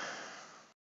follow.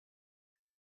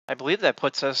 I believe that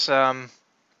puts us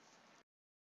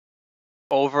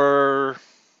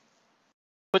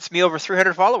puts me over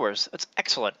 300 followers. That's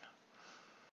excellent.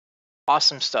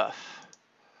 Awesome stuff.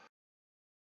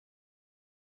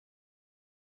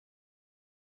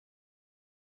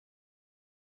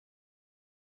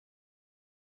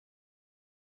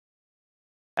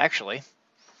 Actually,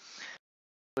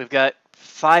 we've got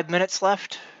 5 minutes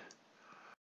left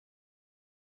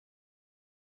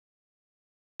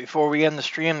before we end the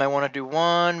stream. I want to do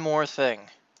one more thing.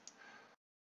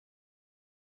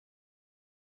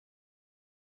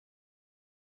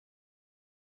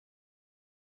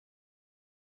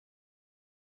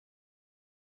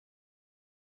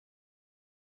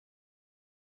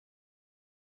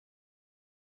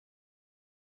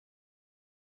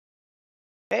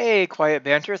 Hey, Quiet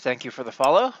Banter, thank you for the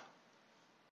follow.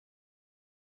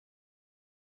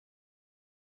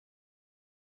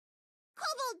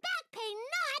 Cobalt back pain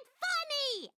not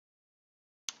funny!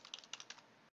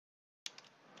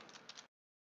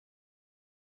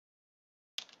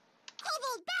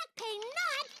 Cobalt back pain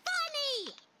not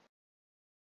funny!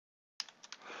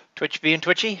 Twitch being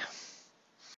twitchy.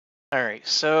 All right,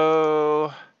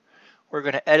 so we're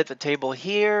going to edit the table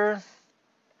here.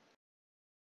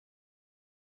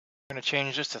 I'm going to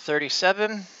change this to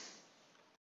 37.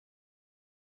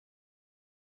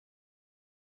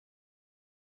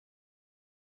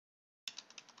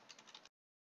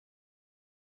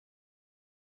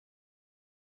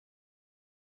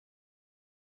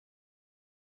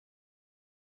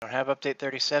 Don't have update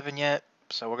 37 yet,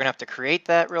 so we're going to have to create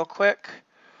that real quick.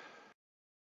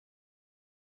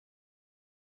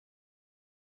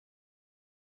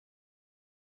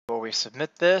 Before we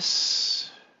submit this.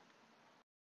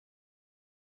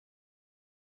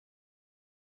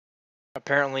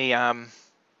 Apparently,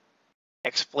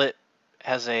 XSplit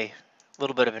has a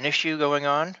little bit of an issue going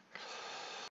on.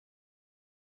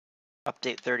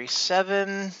 Update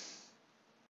 37.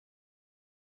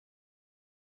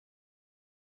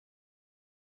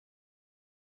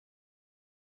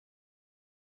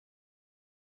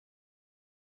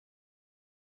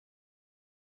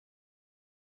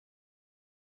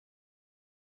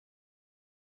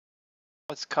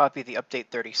 Let's copy the update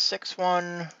 36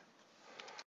 one.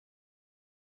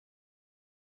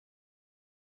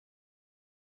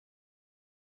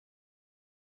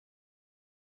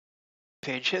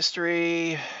 Page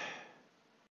history.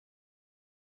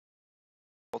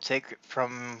 We'll take it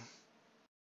from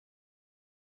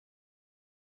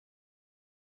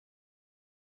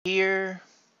here.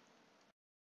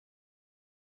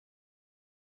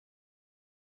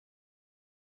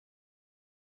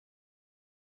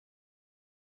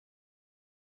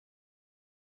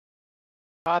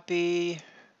 Copy.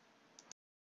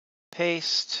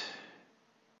 Paste.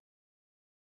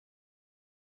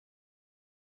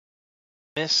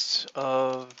 Mist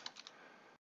of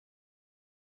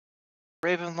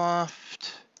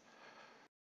Ravenloft.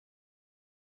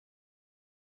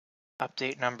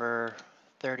 Update number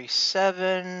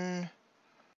 37.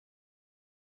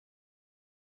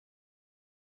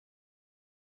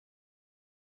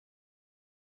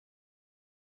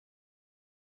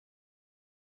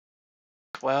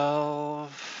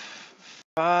 Twelve.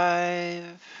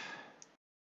 5.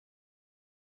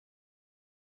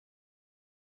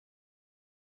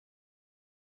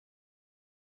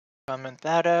 Comment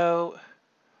that out.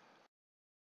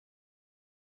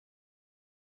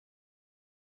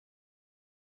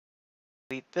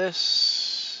 Delete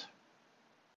this.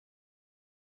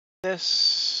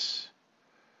 This.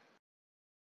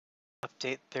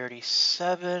 Update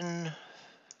 37.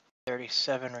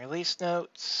 37 release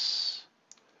notes.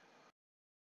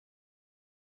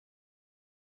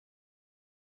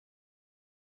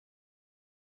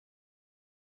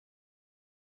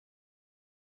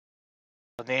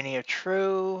 Mania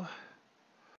true.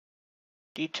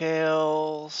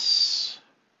 Details.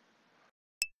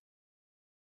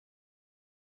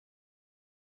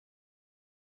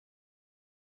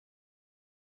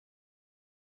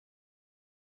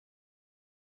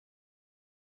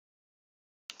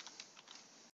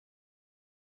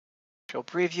 Show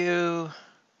preview.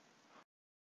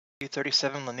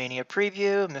 T13 Lamania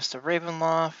preview. Mr.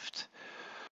 Ravenloft.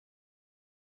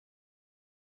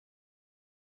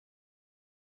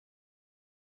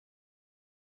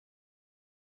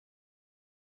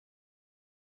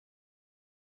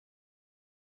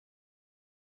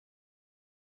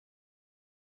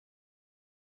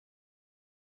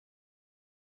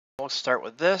 We'll start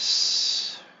with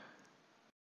this.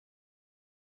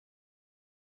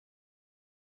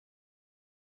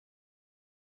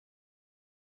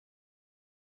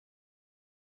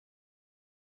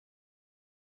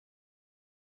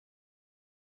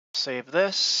 Save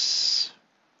this.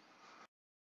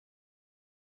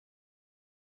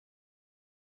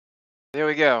 There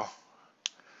we go.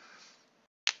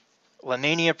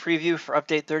 Lamania preview for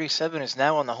update 37 is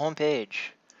now on the home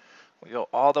page. We go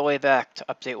all the way back to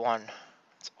update 1.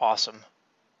 It's awesome.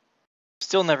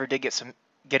 Still never did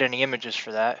get any images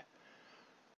for that.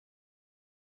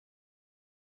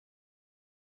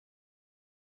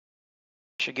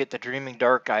 Should get the Dreaming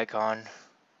Dark icon.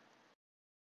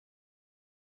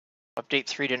 Update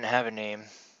 3 didn't have a name.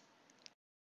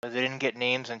 They didn't get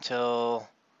names until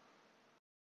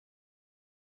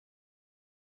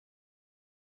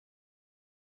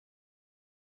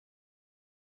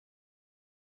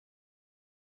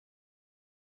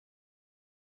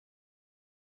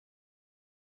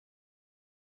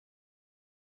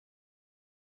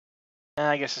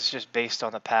I guess it's just based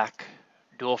on the pack.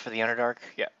 Duel for the Underdark.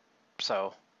 Yeah.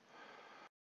 So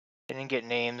they didn't get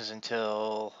names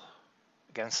until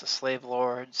against the Slave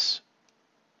Lords.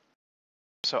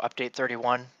 So update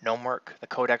 31, Gnomework, the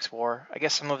Codex War. I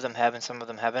guess some of them have and some of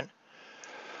them haven't.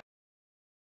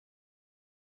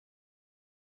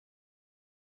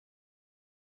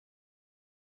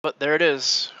 But there it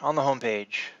is on the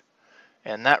homepage.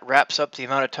 And that wraps up the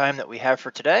amount of time that we have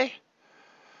for today.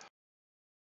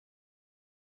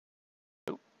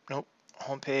 Nope.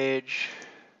 Homepage.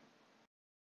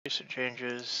 Recent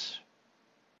changes.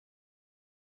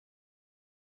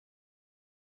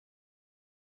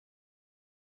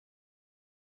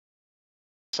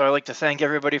 So I'd like to thank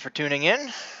everybody for tuning in.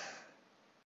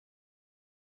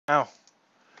 Oh.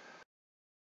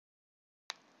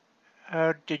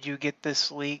 How did you get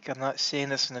this leak? I'm not seeing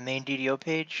this in the main DDO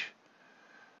page.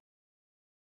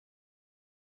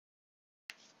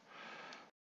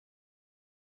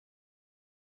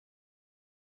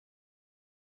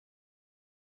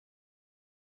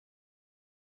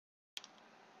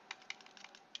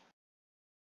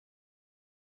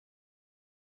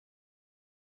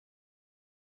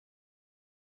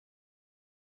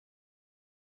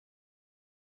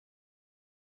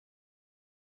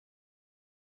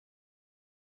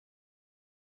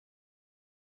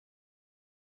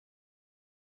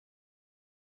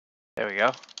 There we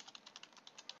go.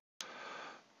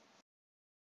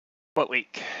 What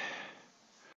leak?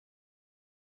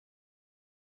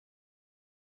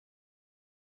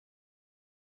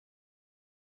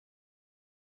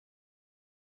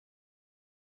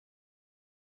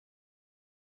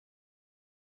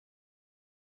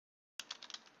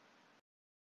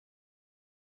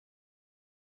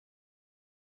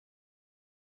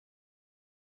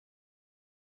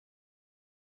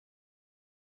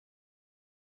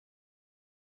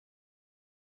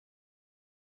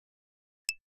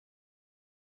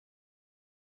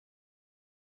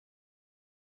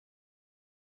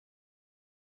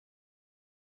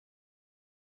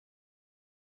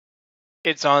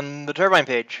 It's on the turbine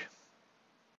page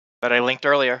that I linked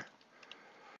earlier.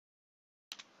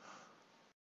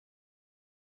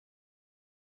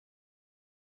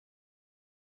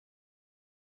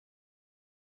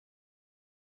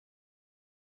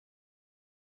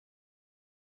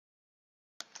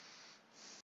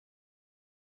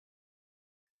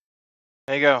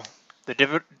 There you go.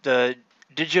 The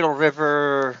Digital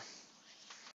River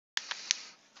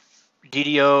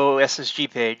DDO SSG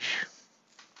page.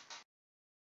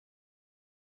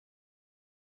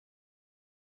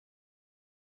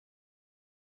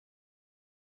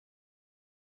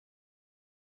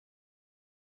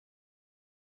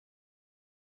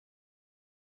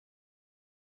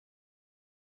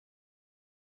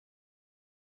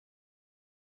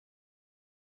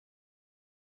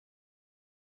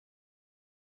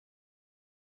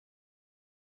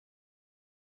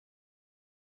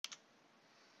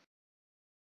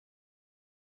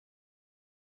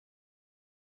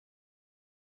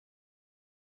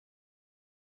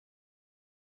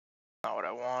 Not what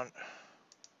I want.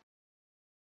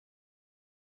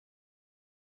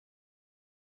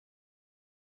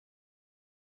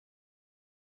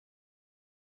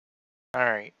 All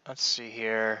right, let's see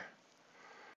here.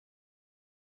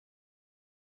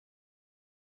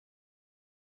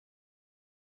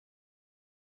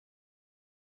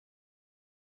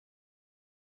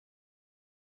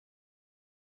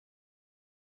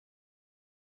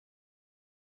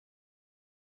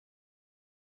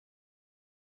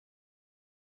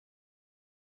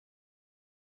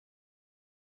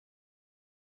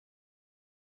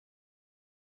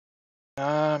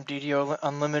 DDO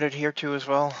Unlimited here too as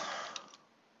well.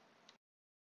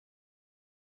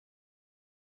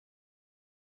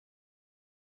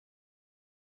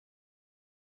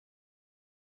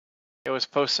 It was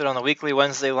posted on the weekly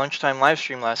Wednesday lunchtime live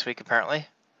stream last week, apparently.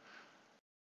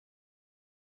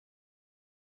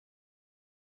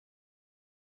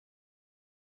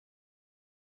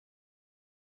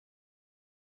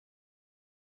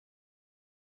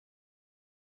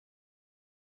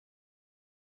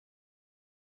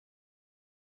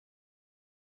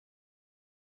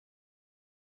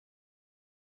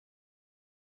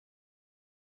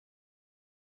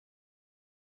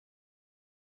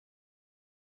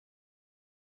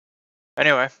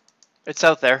 Anyway, it's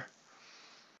out there.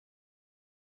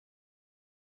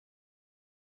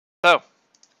 So,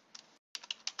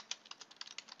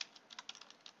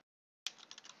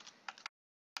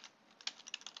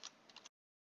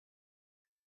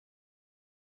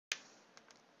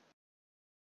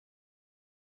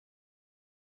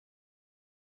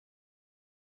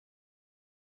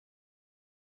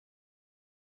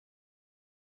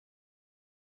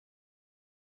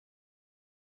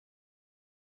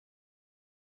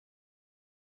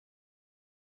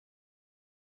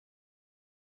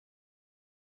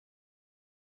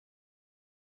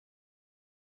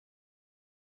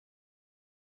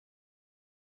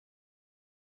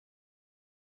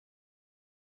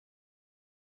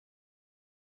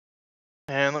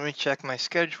 and let me check my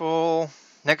schedule.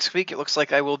 Next week, it looks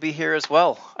like I will be here as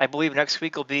well. I believe next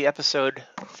week will be episode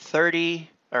 30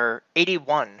 or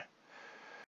 81.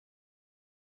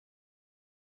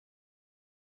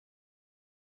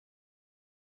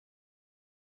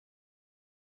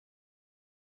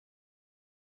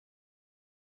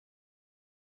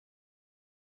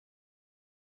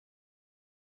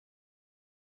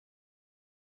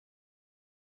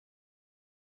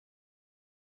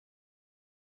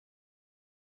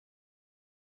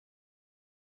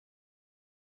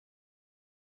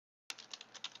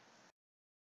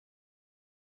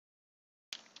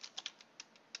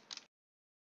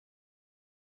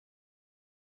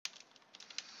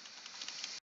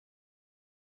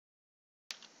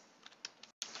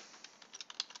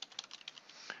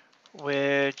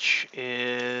 Which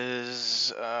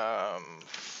is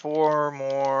 4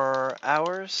 more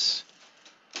hours.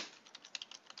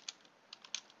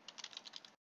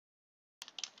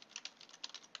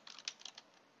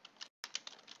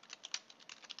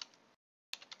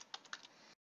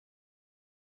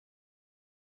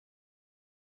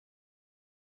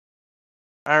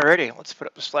 Alrighty, let's put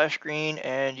up the splash screen,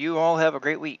 and you all have a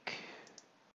great week.